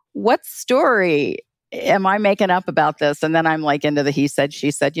 What story am I making up about this? And then I'm like into the he said,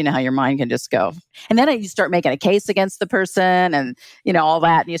 she said, how your mind can just go. And then you start making a case against the person and, all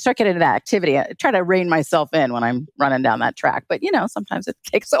that. And you start getting into that activity. I try to rein myself in when I'm running down that track. But, sometimes it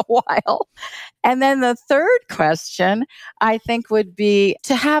takes a while. And then the third question, I think, would be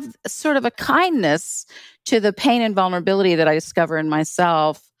to have sort of a kindness to the pain and vulnerability that I discover in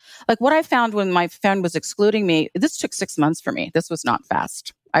myself. Like what I found when my friend was excluding me, this took 6 months for me. This was not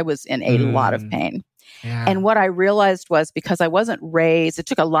fast. I was in a lot of pain. Yeah. And what I realized was, because I wasn't raised, it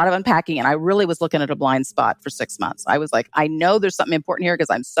took a lot of unpacking, and I really was looking at a blind spot for 6 months. I was like, I know there's something important here because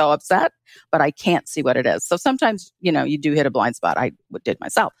I'm so upset, but I can't see what it is. So sometimes, you do hit a blind spot. I did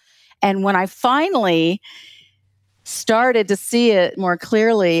myself. And when I finally started to see it more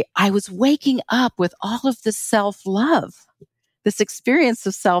clearly, I was waking up with all of this self-love, this experience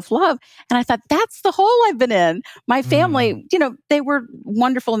of self-love. And I thought, that's the hole I've been in. My family, they were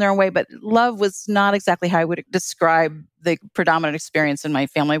wonderful in their own way, but love was not exactly how I would describe the predominant experience in my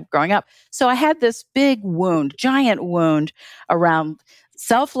family growing up. So I had this big wound, giant wound around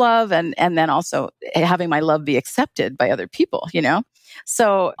self-love and then also having my love be accepted by other people,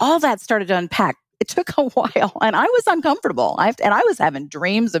 So all that started to unpack. It took a while and I was uncomfortable. I was having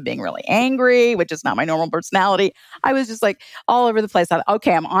dreams of being really angry, which is not my normal personality. I was just like all over the place. I thought,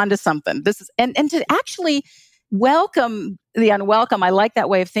 okay, I'm onto something. This is, and to actually welcome the unwelcome. I like that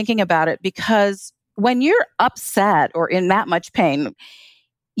way of thinking about it, because when you're upset or in that much pain,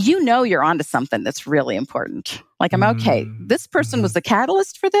 you're onto something that's really important. Like, I'm okay. This person was the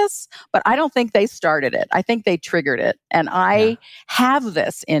catalyst for this, but I don't think they started it. I think they triggered it. And I have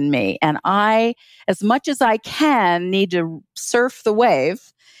this in me. And I, as much as I can, need to surf the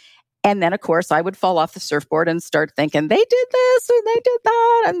wave. And then, of course, I would fall off the surfboard and start thinking, they did this and they did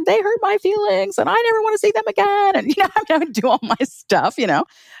that and they hurt my feelings and I never want to see them again. And, I would do all my stuff,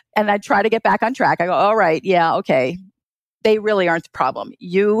 and I'd try to get back on track. I go, all right, yeah, okay. They really aren't the problem.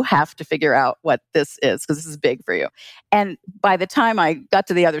 You have to figure out what this is, because this is big for you. And by the time I got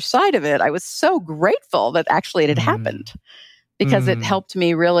to the other side of it, I was so grateful that actually it had happened, because it helped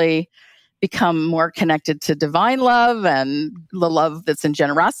me really become more connected to divine love and the love that's in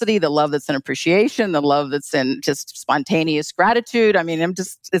generosity, the love that's in appreciation, the love that's in just spontaneous gratitude. I mean,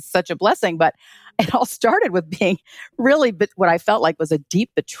 it's such a blessing, but it all started with being really what I felt like was a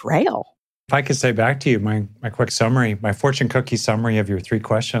deep betrayal. If I could say back to you, my quick summary, my fortune cookie summary of your 3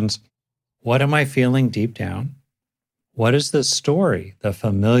 questions. What am I feeling deep down? What is the story, the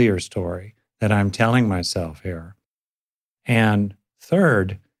familiar story that I'm telling myself here? And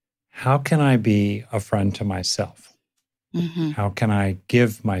third, how can I be a friend to myself? How can I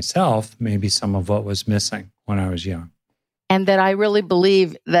give myself maybe some of what was missing when I was young? And that I really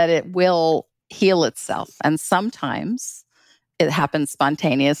believe that it will heal itself. And sometimes it happens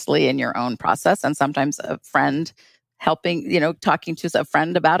spontaneously in your own process. And sometimes a friend helping, talking to a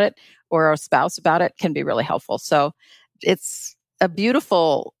friend about it or a spouse about it can be really helpful. So it's a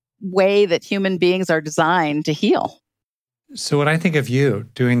beautiful way that human beings are designed to heal. So when I think of you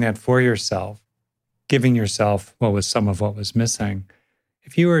doing that for yourself, giving yourself some of what was missing,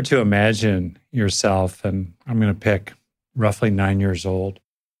 if you were to imagine yourself, and I'm going to pick roughly 9 years old,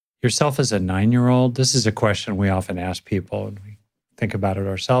 yourself as a 9-year-old, this is a question we often ask people, and we think about it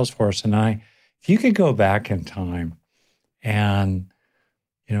ourselves, Forrest and I. If you could go back in time and,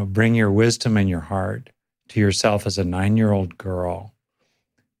 bring your wisdom and your heart to yourself as a 9-year-old girl,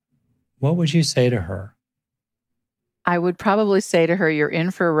 what would you say to her? I would probably say to her, you're in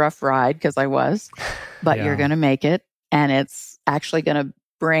for a rough ride, because I was, but you're going to make it. And it's actually going to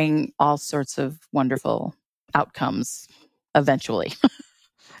bring all sorts of wonderful outcomes eventually.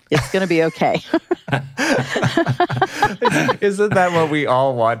 It's going to be okay. Isn't that what we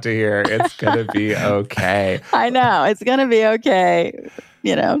all want to hear? It's going to be okay. I know. It's going to be okay,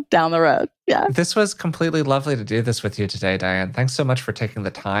 down the road. Yeah. This was completely lovely to do this with you today, Diane. Thanks so much for taking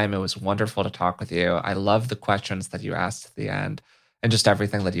the time. It was wonderful to talk with you. I love the questions that you asked at the end and just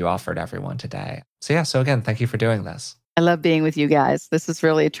everything that you offered everyone today. So again, thank you for doing this. I love being with you guys. This is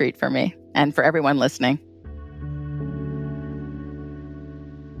really a treat for me and for everyone listening.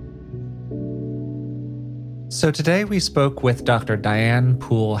 So today we spoke with Dr. Diane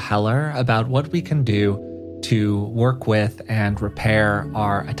Poole Heller about what we can do to work with and repair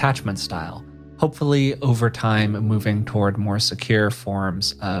our attachment style, hopefully over time moving toward more secure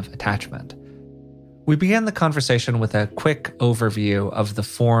forms of attachment. We began the conversation with a quick overview of the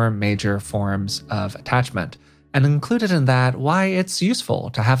 4 major forms of attachment, and included in that why it's useful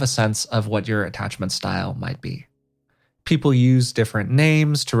to have a sense of what your attachment style might be. People use different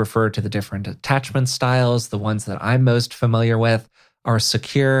names to refer to the different attachment styles. The ones that I'm most familiar with are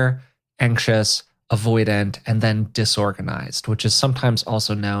secure, anxious, avoidant, and then disorganized, which is sometimes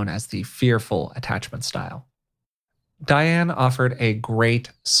also known as the fearful attachment style. Diane offered a great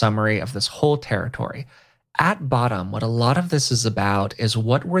summary of this whole territory. At bottom, what a lot of this is about is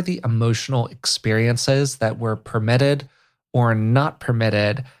what were the emotional experiences that were permitted or not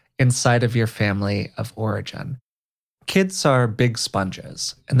permitted inside of your family of origin. Kids are big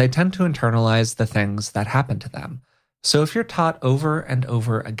sponges, and they tend to internalize the things that happen to them. So if you're taught over and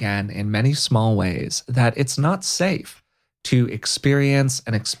over again in many small ways that it's not safe to experience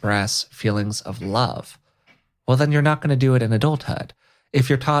and express feelings of love, well, then you're not going to do it in adulthood. If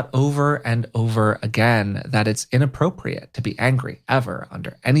you're taught over and over again that it's inappropriate to be angry ever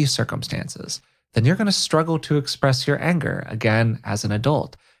under any circumstances, then you're going to struggle to express your anger again as an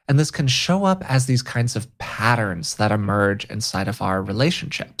adult. And this can show up as these kinds of patterns that emerge inside of our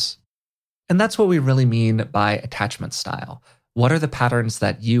relationships. And that's what we really mean by attachment style. What are the patterns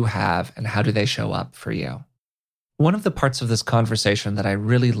that you have and how do they show up for you? One of the parts of this conversation that I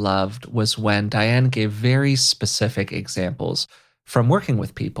really loved was when Diane gave very specific examples from working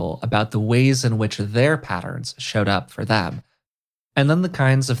with people about the ways in which their patterns showed up for them, and then the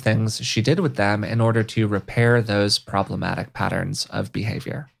kinds of things she did with them in order to repair those problematic patterns of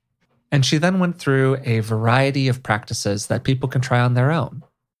behavior. And she then went through a variety of practices that people can try on their own.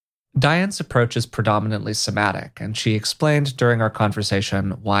 Diane's approach is predominantly somatic, and she explained during our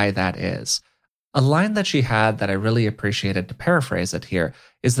conversation why that is. A line that she had that I really appreciated, to paraphrase it here,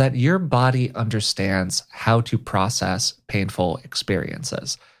 is that your body understands how to process painful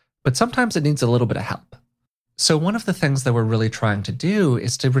experiences, but sometimes it needs a little bit of help. So one of the things that we're really trying to do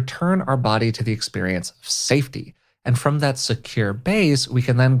is to return our body to the experience of safety. And from that secure base, we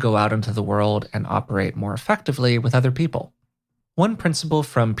can then go out into the world and operate more effectively with other people. One principle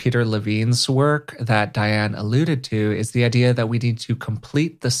from Peter Levine's work that Diane alluded to is the idea that we need to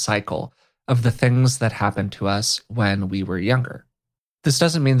complete the cycle of the things that happened to us when we were younger. This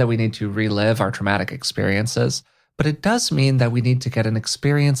doesn't mean that we need to relive our traumatic experiences, but it does mean that we need to get an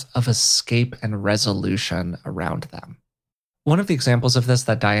experience of escape and resolution around them. One of the examples of this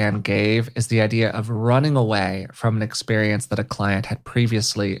that Diane gave is the idea of running away from an experience that a client had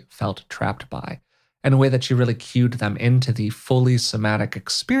previously felt trapped by. And a way that she really cued them into the fully somatic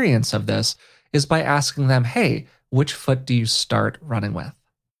experience of this is by asking them, hey, which foot do you start running with?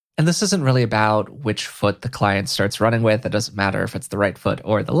 And this isn't really about which foot the client starts running with. It doesn't matter if it's the right foot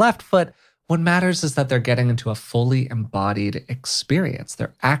or the left foot. What matters is that they're getting into a fully embodied experience.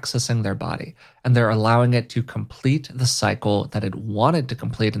 They're accessing their body, and they're allowing it to complete the cycle that it wanted to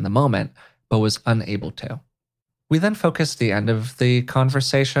complete in the moment, but was unable to. We then focused the end of the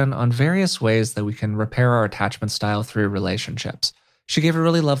conversation on various ways that we can repair our attachment style through relationships. She gave a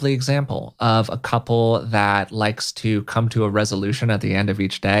really lovely example of a couple that likes to come to a resolution at the end of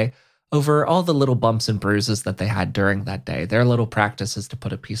each day over all the little bumps and bruises that they had during that day. Their little practice is to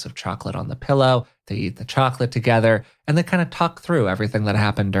put a piece of chocolate on the pillow, they eat the chocolate together, and they kind of talk through everything that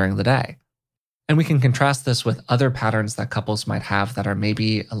happened during the day. And we can contrast this with other patterns that couples might have that are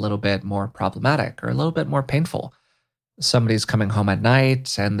maybe a little bit more problematic or a little bit more painful. Somebody's coming home at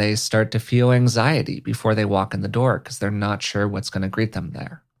night and they start to feel anxiety before they walk in the door because they're not sure what's going to greet them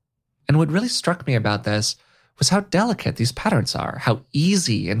there. And what really struck me about this was how delicate these patterns are, how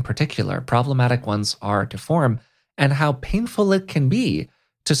easy in particular problematic ones are to form, and how painful it can be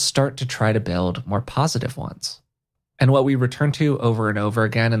to start to try to build more positive ones. And what we return to over and over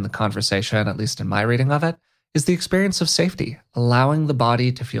again in the conversation, at least in my reading of it, is the experience of safety, allowing the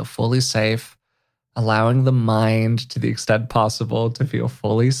body to feel fully safe, allowing the mind, to the extent possible, to feel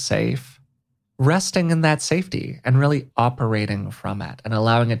fully safe, resting in that safety and really operating from it and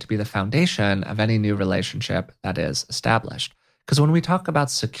allowing it to be the foundation of any new relationship that is established. Because when we talk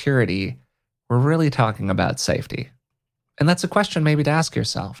about security, we're really talking about safety. And that's a question maybe to ask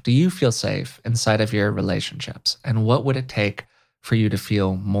yourself. Do you feel safe inside of your relationships? And what would it take for you to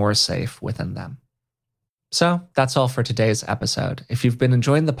feel more safe within them? So that's all for today's episode. If you've been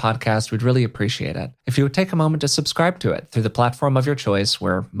enjoying the podcast, we'd really appreciate it if you would take a moment to subscribe to it through the platform of your choice,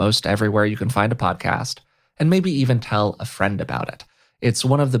 where most everywhere you can find a podcast, and maybe even tell a friend about it. It's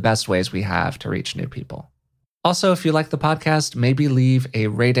one of the best ways we have to reach new people. Also, if you like the podcast, maybe leave a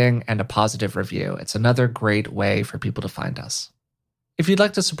rating and a positive review. It's another great way for people to find us. If you'd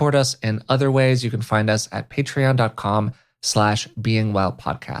like to support us in other ways, you can find us at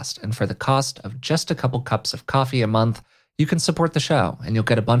patreon.com/beingwellpodcast. And for the cost of just a couple cups of coffee a month, you can support the show and you'll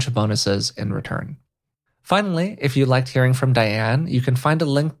get a bunch of bonuses in return. Finally, if you liked hearing from Diane, you can find a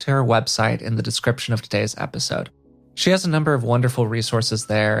link to her website in the description of today's episode. She has a number of wonderful resources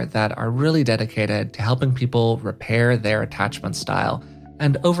there that are really dedicated to helping people repair their attachment style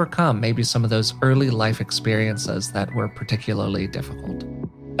and overcome maybe some of those early life experiences that were particularly difficult.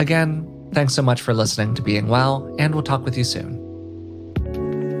 Again, thanks so much for listening to Being Well, and we'll talk with you soon.